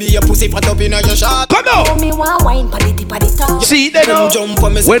 Baby, your pussy put up in your shot. Come on. Me want wine pa the tip of the top. See they know.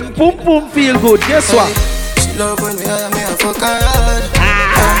 When boom boom feel good, guess what? She love when me I fuck her hard.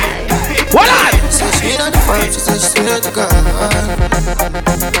 What on? So she not the fire, she said she swear to God.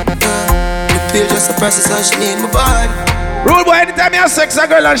 The pill just a process so she need my body. Rude boy, anytime you have sex a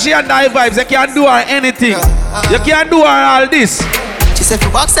girl and she and die vibes, you can't do her anything. You can't do her all this. say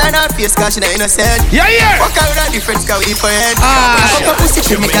for box and her face, cause she not innocent. Yeah, yeah. Fuck her with a difference, cause we different. Fuck her pussy,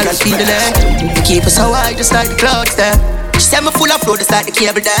 she make her like feel the land. We keep us so high, just like the clouds there. She said me full of flow, just like the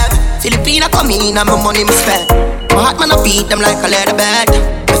cable dam. Filipina come in and my money me spend. My heart man I beat them like a leather bed.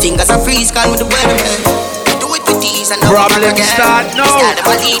 My fingers are freeze, call me the weatherman. Do it with these and no problem start now. Start them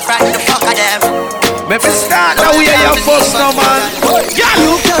a lead right in the fuck of them. Maybe start now, we are your first now, man. Yeah.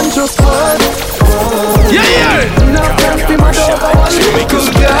 You can just run. Yeah, yeah. Now can't be my dog, I want you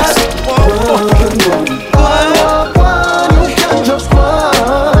to get. You can just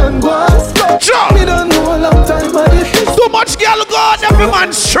run. Jump. Me don't know a long time, but it is too much girl go on, every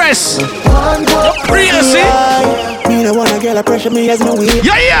man stress. You're crazy. Me no wanna get a pressure me as no way.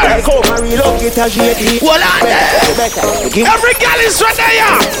 Yeah, yeah. Like how my real get a shady. Well, on there. Every girl is right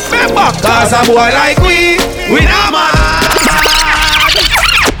there. Remember, cause a boy like we not mad.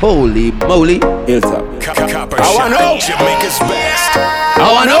 Holy moly. Hilltop. I wanna know. Jamaica's best. I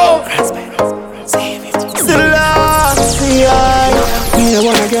wanna know. Me no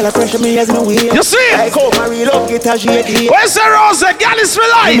wanna get a pressure me as no way. You see? Like how my real get a shady. Where's the rose? Girl is for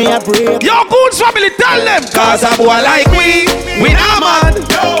life. Me a break. Your Goons family, tell them. Cause a boy like we not mad.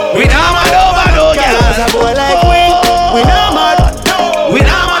 We not mad over no girl. Cause a boy like we not mad. We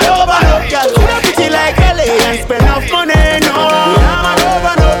not mad over no girl. Coulda pretty like LA and spend enough money, no. We not mad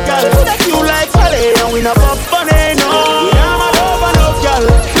over no girl. Coulda cute like LA and we not pop money, no. We not mad over no girl.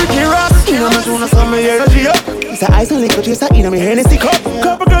 Pretty rock, you know me soon as some energy up. It's a ice and liquor chase, I eat on me Hennessy cup.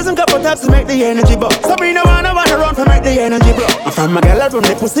 Couple girls and couple taps to make the energy bump. Sabrina wanna run for make the energy blow. I'm from my gal, I run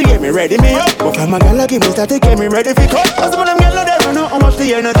the pussy, get me ready, me up. But from my gal, I give me start to get me ready for cut. Cause some of them gal, they don't know how much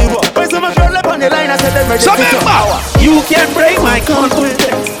the energy was. When so much roll up on the line, I said them ready so for cut. You can break my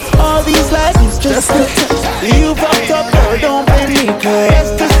confidence. All these lies is just a test. You fucked up, girl, don't blame me.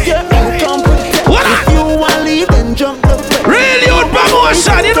 Cause just your incompetence. If you wanna leave, then jump the fence. Really good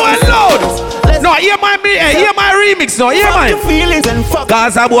promotion, you know it's loud. No, hear my remix, no, hear my feelings and fuck.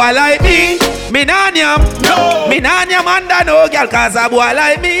 Cause a boy like me nah nyam. No. Me nah nyam under no girl. Cause a boy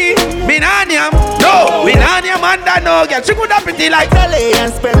like me nah nyam. No. We nah nyam under no girl. She could have pretty like LA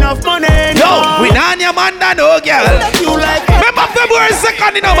and spend enough money. No. We nah nyam under no girl. Remember February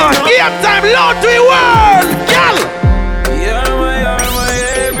 2nd in a man. Game time, loud to the world. Girl. You're my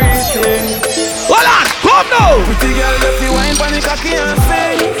everything. Hold on, come now. Pretty girl left you wine panic cocky and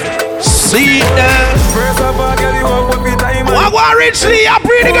sing. See them. First of all, girl, you walk up with time. What go richly, a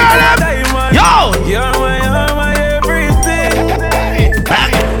pretty girl them. Yo. You're my everything.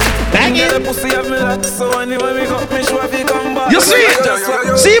 Bang it. The pussy have me locked, so anyway we got me sure if you come back. You see?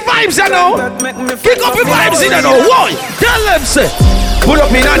 See vibes, you know. Pick up your vibes, you know. Why? Tell them, say. Put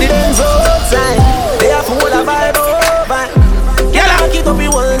up in on it. They have full of vibe over. Get out. Keep up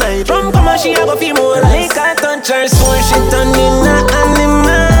in one night. From come on, she have a few more like I touch her soul. She turn in a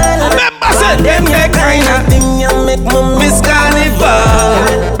animal. Remember, say them get kind of thing you make me miss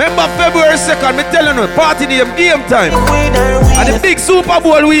carnival. Remember February 2nd, me telling you, party name, game time. And the big Super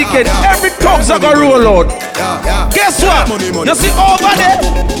Bowl weekend, every thugs are gonna roll out. Guess what? You see over there?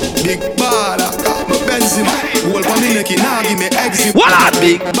 Big baller, me Benzema. Whole family making now give me eczema. What a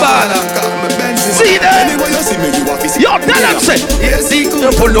big baller, me Benzema. See that? Anyway you see me, you have to see. Yo, tell them say. Yes, see,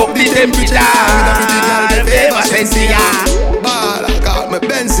 you pull up the temperature. Ever since baller, me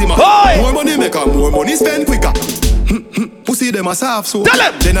Benzema. More money make her, more money spend quicker. Pussy them a soft so. Tell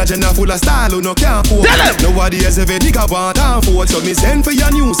them. Then a gender full of style who no can't afford. Tell them. Nowadays every nigga want and afford. So me send for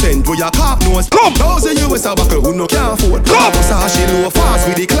your new scent for your cop nose. Come. $1,000 US a buckle who no can't afford. Come. Sashi low fast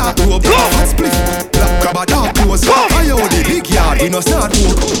with the clock rope. Come. Hot split. Black crab a dark clothes. Come. I owe the big yard we no start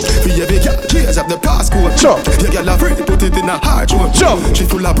work. For every girl change up the passcode. Sure. Your girl a free put it in a hard road. Sure. She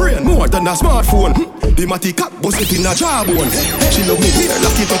full of brain more than a smartphone. The matty cat bust it in a jawbone. She love me here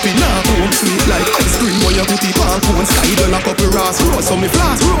lock it up in her home. Sweet like ice cream when you put it on phone. Sky the lock up your ass road. So me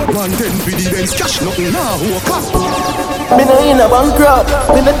flash road. 110 for the Benz cash. Nothing now walk up. Me no in a bankrupt.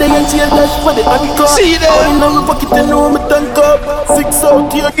 Me no day and jail cash for the handcuff. See them. Only now pocket and know me tank up. 6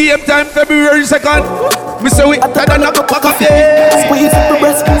 out here. Game time February 2nd. Me say we hotter than a cup of coffee. Squeeze up the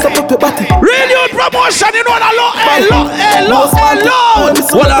breast, squeeze up your body. Radio promotion, you know that hello.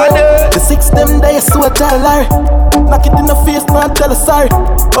 What are they? The 6 them days so I tell a lie. Knock it in the face, not tell a sorry.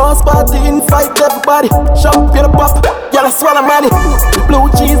 House party, invite everybody. Champagne pop, y'all a swallow money. Blue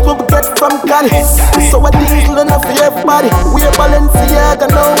cheese what we get from Cali. So I diesel enough for everybody. We a Balenciaga,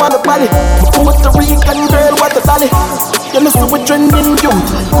 no one a body. Puerto Rican girl, what the dolly. You know so we trending youth.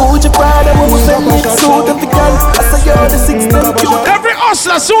 Gucci Prada, we send me suit of the girl. I say you're the 6 them cute. Every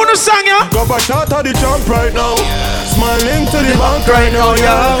hustler soon to sing ya. Go back shot at the jump right now. Smiling to the bank right now,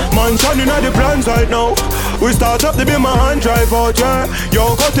 yeah. Man shining at the plans right now. We start up the beam and drive out, yeah.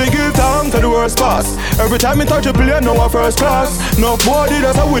 Yo, got to give thanks to the worst pass. Every time we touch a plane, no first class. No body,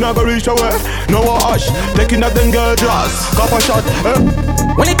 that's how we not gonna reach away. No hush, taking up them girl draws. Cop a shot,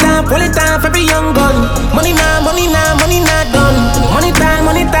 When it time for every young gun. Money now, money now, money not done. Money time,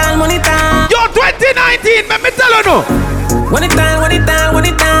 money time, money time. Yo, 2019, let me tell you no. When it time, when it time, when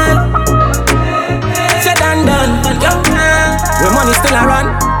it time. Said and done, young man. Where money still a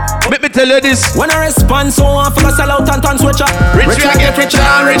run. Let me tell you this. When I respond, so I figure sell out and switch up. Richer get richer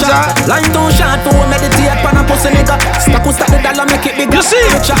and richer. Line too short for meditate pan a pussy nigga. Stack the dollar, make it bigger. You see?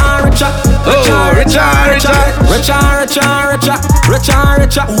 Richer and richer. Richer and richer. Richer and richer and richer. Richer and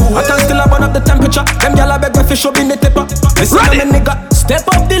richer. I can still burn up the temperature. Them gyal a beg me fish up in the tipper. Listen to me nigga. Step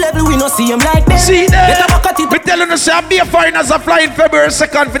up the level, we no see him like them. See there. We telling you, say, be a foreigners are flying February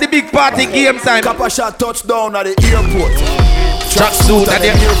 2nd for the big party game time. Kappa shot touchdown at the airport. Tracksuit at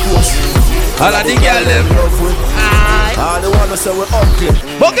the airport. All of the girl them. All the wanna say we're ugly.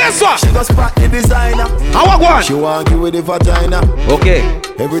 But guess what? She got spot the designer. How I want? She want give with the vagina. Okay.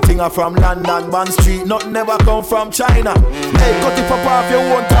 Everything are from London, Bond Street. Nothing never come from China. Hey, cut it pop off, you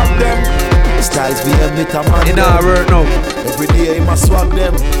won't have them. Styles VM with a man. In our work now. Every day he must swag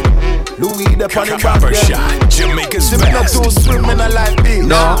them. Louis the pan back them. Jamaica's best. Me not too swim, me not like beach.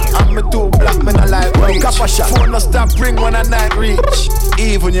 No. I'm me too black, me not like bleach. Kappa shot. Phone no stop ring when I night reach.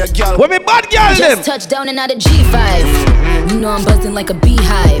 Even your girl. When me bad girl them. Just touched down and out of G5. You know I'm buzzing like a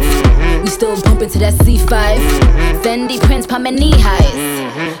beehive. We still bumping to that C5. Fendi prints pa my knee highs.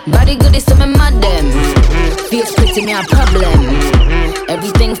 Body good is some mud them. Feels pretty me a problem.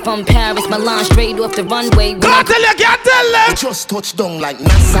 Everything from Paris, Milan, straight off the runway. Can't tell you, can't tell them. Just touched down like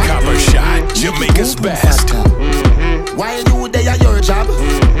NASA. Copper shot, Jamaica's best. While you there at your job,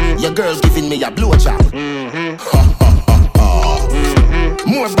 your girl giving me a blowjob.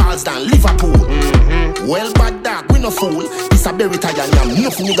 More balls than Liverpool. Well, bad dog, we no fool. This a berry tie and yam,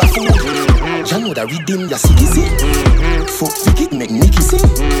 nothing nigga fool. You know that redeem your city. Fuck Vicky, make Nicky see.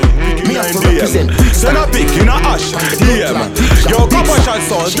 Me have to represent. Send a pick in a ash. Yeah, man. Yo, Kappa shot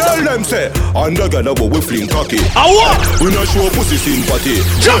son, tell them say. Under girl but we fling cocky. We not show pussy sympathy.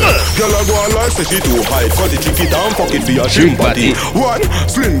 Jungle. Girl a go on like say she too high. Cut it, chick it down, fuck it for your sympathy. One,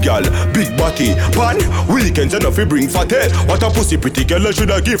 slim girl, big body. Pan, weekends enough we bring fatty. What a pussy pretty girl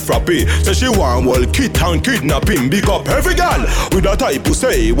shoulda give frappy. Say she want wall kid and kidnapping. Big up every girl with a type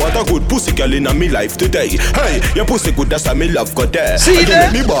pussy. What a good pussy girl in a me life today. Hey, your pussy good, that's a me love go there. See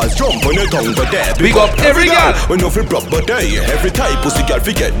there? Me balls jump on your tongue go there. Big up every girl. We no feel proper day. Every type pussy girl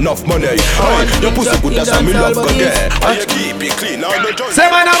fi get enough money. Hey, your pussy good, that's a me love go there. And you keep it clean all the time. Say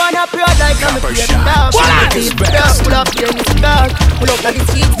man, I wanna proud like I'm a kid. Pull up your dark. Pull up like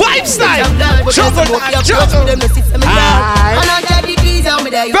it's heat. Vibe style. Shuffle and jump.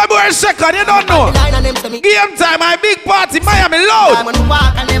 February 2nd, you don't know. Game time, my big party, Miami loud. I'm gonna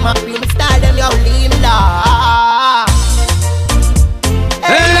walk and them up in style, them yo leave me loud.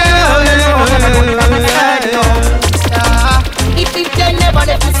 If they never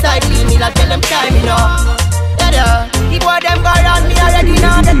left my side, leave me like tell them time, you know. The boy them go around me already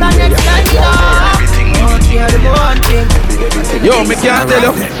now, they can next time, you know. Yo, me can't tell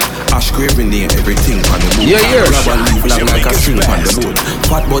you. Ash craving name, everything on the boat. Yeah, yeah. Grab and leave long like a string on the boat.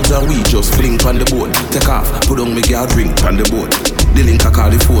 Fat buds and we just fling on the boat. Take off, put on me girl drink on the boat. The link I call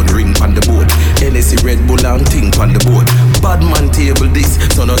the phone ring on the boat. NSC Red Bull and ting on the boat. Bad man table this,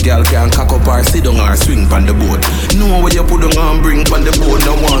 so no girl can cock up or sit down or swing on the boat. Know where you put on and bring on the boat.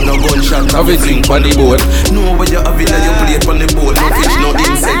 No one, no gunshot, have a drink on the boat. Know where you have it and you plate on the boat. No fish, no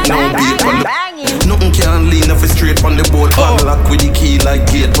insect, no beat on the nothing can lean off straight on the boat. Lock with the key like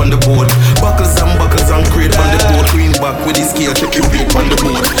gate on the boat. Buckles and crate on the boat. Green back with the scale, check your weight on the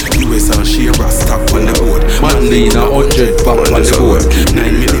boat. US and Shira stock on the boat. Man lean 100 back on the boat.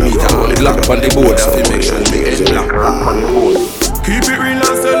 9mm on the block on the boat. Make sure the end black on the boat. Keep it real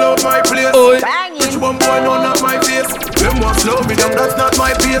and sell out my place. Which one boy know not my face? Them want slow me down, that's not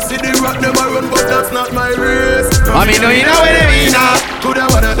my pace. See the rock them a run, but that's not my race. I mean, no, you know what I mean now. Coulda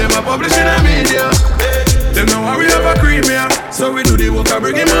one of them a publish in the media. Them know how we have a cream here. So we do the work and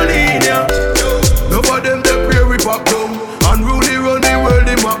bring the money in here. None of them they pray we pop down. Unruly run the world,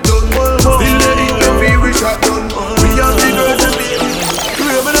 they map down. Still they eat the fee, we shot down. We are the girls and baby.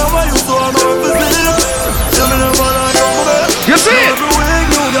 Craving over you so I'm off the sleep. Tell me never lie over there. You see it?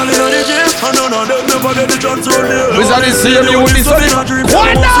 Who's on the same you will be so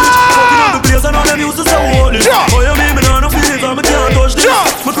what now?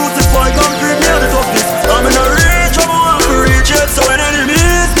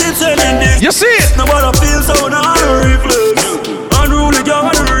 You see it? Nobody feels so now reflex. Unruly gang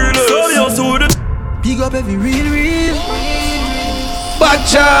and real. So you saw it. Big up every Bad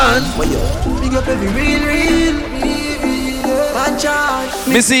chance. Big up every real. Bad chance.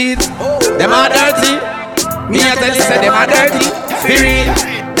 Me see it. Them are dirty. Me a tell you say them are dirty. Be real.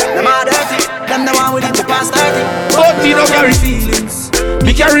 Them are dirty. Them the one with it to pass 30. But me no carry feelings.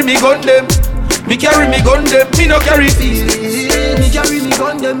 Me carry me gun them. Me carry me gun them. Me no carry feelings. Me carry me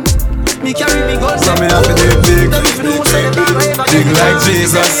gun them. Me carry me gun them. So me have to do big like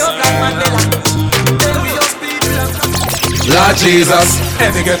Jesus. Lord Jesus.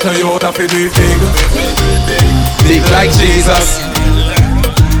 Every get to you have to do big like Jesus.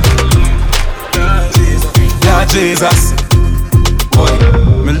 Lord Jesus.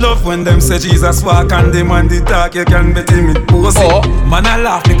 Me love when them say Jesus walk and them on the talk. You can bet him it pussy. Man I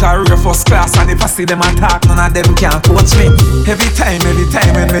laugh me career first class. And if I see them attack, none of them can touch me. Every time when me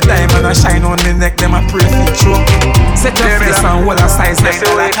time and I shine on me neck, them I pray for true. Set your face and hold a size like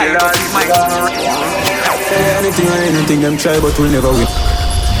anything them try but we'll never win.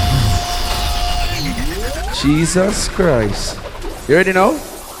 Jesus Christ. You ready now?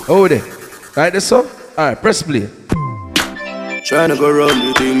 Hold it. Right this up? Alright, press play. Tryna go round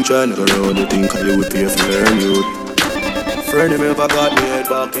the thing, cause you would pay for learn you. Friend of me ever got me head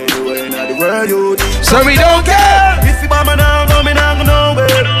back anywhere in the world, you. So we don't care. If you mama now go, me now go nowhere.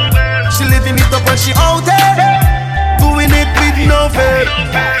 She living it up when she out there, doing it with no fear.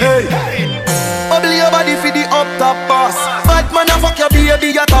 Hey, bubble your body for the up top boss. Bad man a fuck your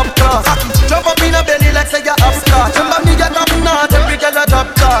baby, your top class. Jump up in a belly like say you're upstart. Remember me get up now, every girl a drop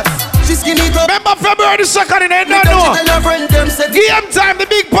class. Remember February the 2nd in End no. Game time, the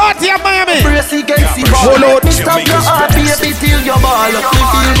big party at Miami. Hold out. Me stop your heart, baby, till your ball. Me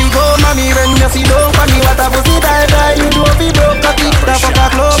feel the go, mommy, when you see dope. And me what a pussy die, you do be broke. Cocky, the fuck a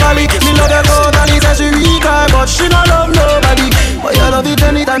globally. Me know the code and he says she weak, but she don't love nobody. But you love it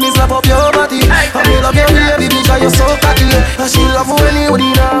anytime you slap up your body. And me love your baby because you're so cocky. And she love when you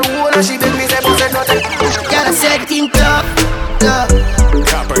in her hole. And she make me say, pussy nothing. Gotta set things up.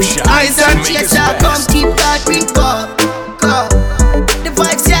 Copper shot. Eyes on chest, I come keep that drink up. The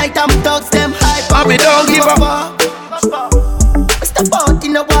vibes right, I'm thugs, them hype. I don't give a fuck. Step out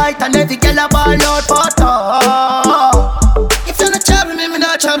in the white and every girl a ball out for talk. If you're not trouble me, me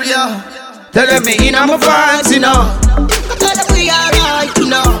not trouble you. Tell me in my vibes, you know. Tell them we alright, you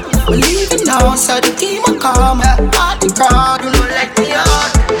know. We're leaving now, so the team will come. Party crowd, you know, let me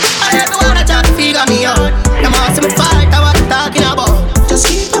out. I never wanna try to figure me out. I'm awesome fight, I was talking about. Just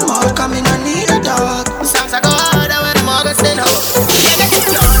keep them all coming, I need a dog. Songs I go harder when I'm all gonna say no. Yeah, get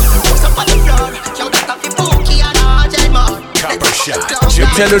this done. Stop on the floor. Yo, that coffee bookie and all day more. Copper shot. You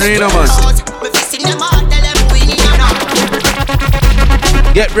tell Reno, man.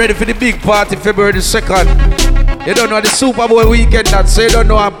 Get ready for the big party February the 2nd. You don't know the Super Bowl weekend that, so you don't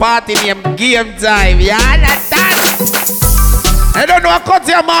know a party named Game Time. Yeah, that's that. I don't know a cut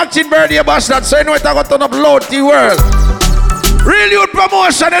your marching birthday bash that, so you know it's going to turn up loud to the world. Real youth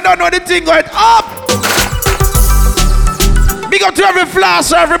promotion, you don't know the thing going up. Big up to every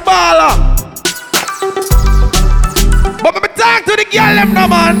flasher, every baller. But me talk to the girl them no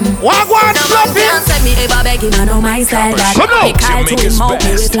man. Walk one flop it. Send me ever begging, I know my style that. Come on. Me call to him out,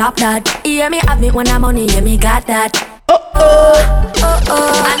 me flop that. Hear me have me when I'm money, hear me got that.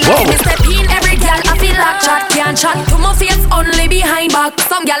 And when me step in, every girl I feel like chat. Can't chat to my face, only behind back.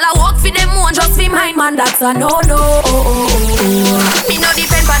 Some girl I walk for them one, just for mine, man. That's a no. Me no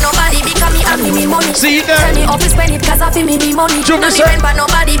depend on nobody because me have me money. See that? Tell me up to spend it cause I feel me money. No depend on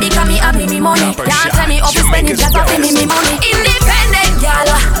nobody because me have me money. Can't tell me up to spend it cause I feel me money. Independent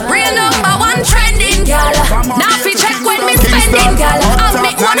girl, real number one trending girl. Now fi check when me spending girl. I'll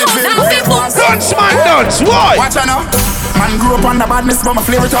make one out now fi boom. Dance man, dance, why? Watch out now. Man grew up on the badness, but my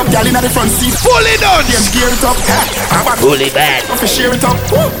flavor it up. Girl in the front seat, fully done. Game gear it up, fully bad. If you share it up,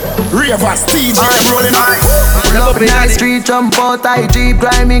 Ravers, TJ, rolling on. Pull up in the street, jump out, I Jeep,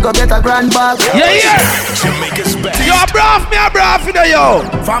 grind me, go get a grand bag. Yeah. Jamaica's best. Yo, bruv, me a bruv, you know, yo.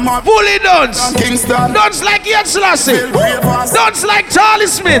 Fully dance. Kingston. Dance like Ian Selassie. Dance like Charlie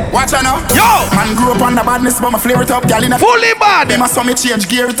Smith. Watch out now. Yo. Man grew up on the badness, but my flavor it up. Girl in the fully bad. They must me change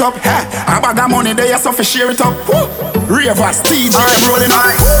gear it up. I bag of money, they have to share it up. Ravers, TJ, rolling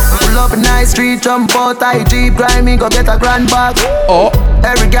on. Pull up in the street, jump out, I Jeep, grind me, go get a grand bag.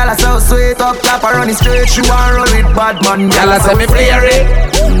 Every girl I so sweet up, clap her running straight. She want roll with bad man. Girl I say me play it.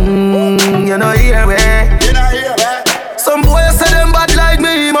 You know hear me. Some boys say them bad like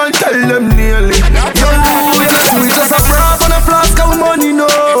me, man. Tell them nearly. We just a brav on a flask of money, no.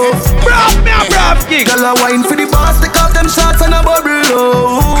 Brav me a brav king. Girl a wine for the boss, take off them shots and a bubble.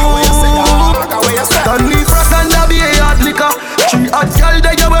 Don't need frost and a be a hot liquor. She hot girl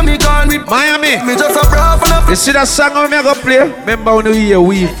there when me gone with Miami. Me just a brav on a You see that song I'm going to play? Remember when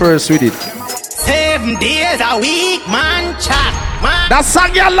we first read it? 7 days a week, man, chop, man. That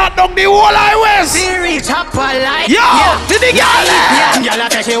song you locked down the whole highway. Serious chop for life. Yo, to the girl. Yeah, girl,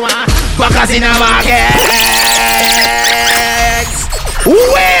 I tell you what. Backers in a market.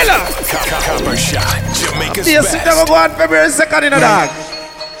 Well. Copper shot. Jamaica's You see them go on February 2nd in a dog.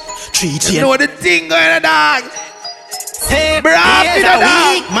 You know the thing going in a dog. 7 days a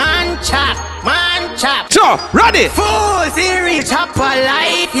week, man, chop, man, chop. Sure, ready? Full series chop for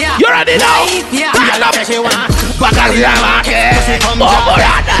life, yeah. You ready now? Yeah, girl, I tell you what. Backers in a market.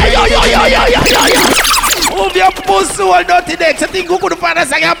 Move your pussy all dirty decks. I think you could find a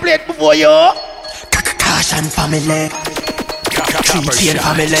second plate before you. Caution family. Copper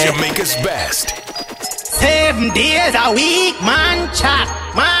shot. Jamaica's best. 7 days a week, man, chop,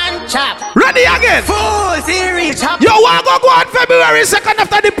 man, chop. Ready again? Full series chop. You want to go on February 2nd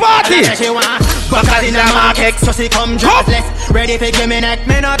after the party? Backers in the market, so she come dressless. Ready to give me neck.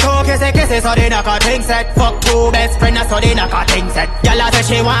 Me not talk, kisses, so they knock a thing set. Fuck two best friends, so they knock a thing set. Y'all say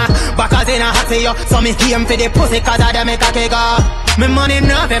she want backers in a hot to you. So me came for the pussy, cause I dem make a kick off. Me money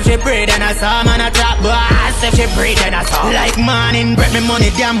enough if she breathe and I saw man a trap boss if she breathe and I saw. Like morning bread, me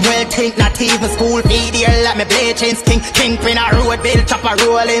money damn well think. Not even school fee, dear let me play chains. Kingpin a road bill, chop a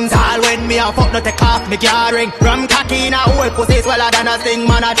rollings. All when me a fuck not take off me car ring. Rum cocky in a whole pussy swallow than a thing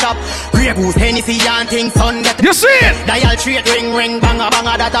man a chop. Grey goose, Hennessy and things son get. You see it? Dial straight ring banga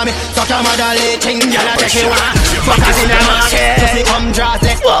that a me. Suck your mother lay ting, y'all a take you one. Fuckers in the market, pussy come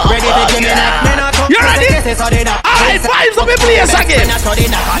dressless. Ready to give me neck, me not talk. You ready? Alright, vibes up in place again.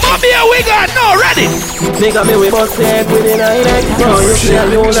 Mommy, we got no ready. Nigga, me we bust it with the 9X. No, you see a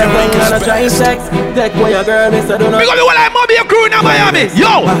you that thing and a try sex. Take away your girl, Mr. Do not. Because we want like Mommy a crew in Miami.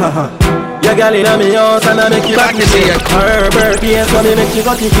 Yo! Your girl in me house and I make you back to see it. Her birthday so me make you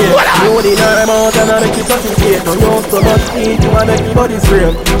got it here. You in her mouth and I make you touch it here. Don't use so much heat, you a make you body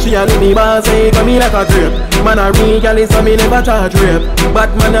scream. She a leave me boss, say come me like a grape. Man a real girl is so me never charge rape.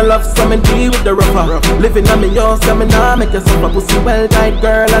 But man I love some and deal with the rougher. Living on me house, so me nah make you suffer. Pussy well tight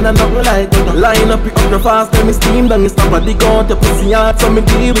girl and I know like it. Line up it up the fast, then me steam down the stopper. Dig out the pussy hard, so me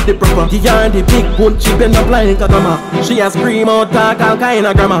deal with the proper. Give her the big bone, she bend up like a drummer. She a scream out, talk all kind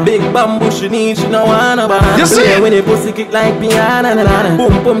of grammar. Big bamboo she need, she no wanna banana. You see it? When the pussy kick like piano, na.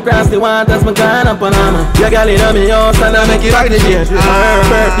 Boom boom cross the waters, my Ghana Panama. Your girl in me house and I make it back the gate. Her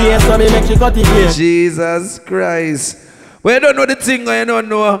birthday, so me make she cut it here. Jesus Christ. Well, you don't know the thing, you don't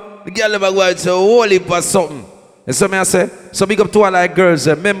know. The girl ever go out to whole heap or something. And so me I say, so big up to all like girls.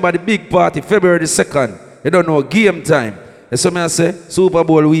 Remember the big party, February the 2nd. You don't know game time. And so me I say, Super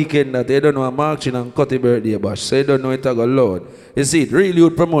Bowl weekend that you don't know a marching and cut the birthday bash. So you don't know it a go loud. You see it, really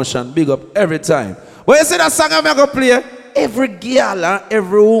good promotion, big up every time. But you see that song I'm going to play? Every girl and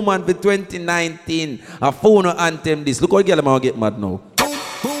every woman for 2019 a phone anthem this. Look how the girl I'm going to get mad now.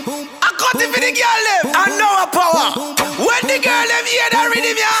 Cut it for the girl them, and now a power. When the girl them hear that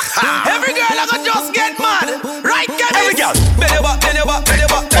rhythm, yeah, every girl I can just get mad. Right, get every girl. Bend your back, bend your back, bend your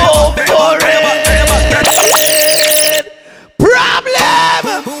back. Oh, problem.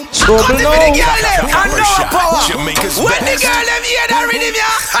 Cut it for the girl them, and now a power. Jamaica's when the best. girl them hear that rhythm,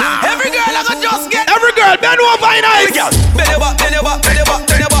 yeah, every girl I can just get. Every girl, bend over in eyes. Every girl, bend your back, bend your back, bend your back,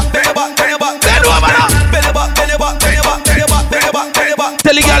 bend your back, bend your back, bend your back, bend over now. Bend your back, bend your back, bend your back, bend your back, bend your back, bend your back.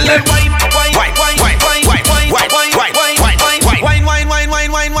 Tell the girl them.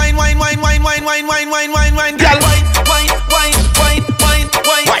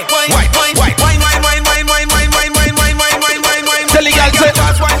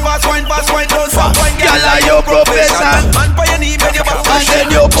 And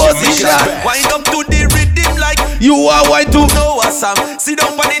then your position. Wind up to the rhythm like you are wine to know a song. Sit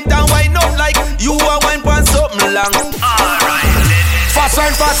down on it and wind up like you are wine for something long. Alright. Fast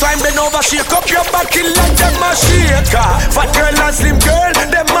wine, bend over, shake up your body like them a shaker. Fat girl and slim girl,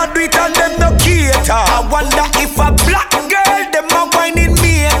 them a do it and them no cater. I wonder if a black girl, them a whining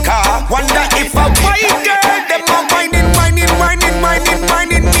maker. Wonder if a white girl, them a whining maker. Whining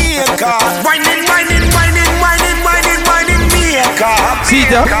maker. See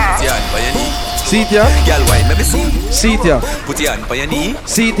it ya? See it ya? Girl, wine, maybe see. See it ya? Put your hand on your knee.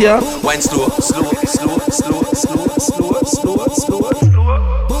 See it ya? Wine slow.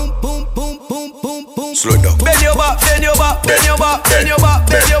 Slow down. Bend your back.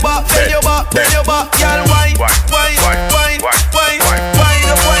 Girl, wine up.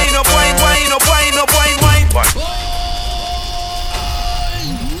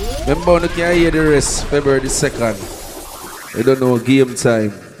 Remember when you can hear the rest, February the 2nd. You don't know game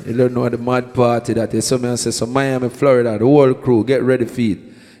time. You don't know the mad party that is. So me say, so Miami, Florida, the whole crew, get ready for it.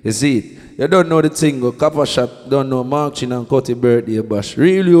 You see it? You don't know the thing, go Copper Shop, don't know Mark Chin and Cutty birthday bash.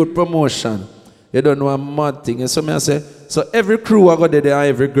 Real youth promotion. You don't know a mad thing. And so I say, so every crew I got there and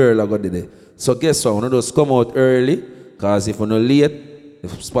every girl I got there. So guess what? When just come out early, because if you're not late, the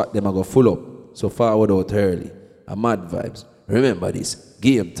spot them I go full up. So forward out early. A mad vibes. Remember this.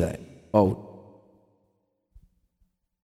 Game time. Out.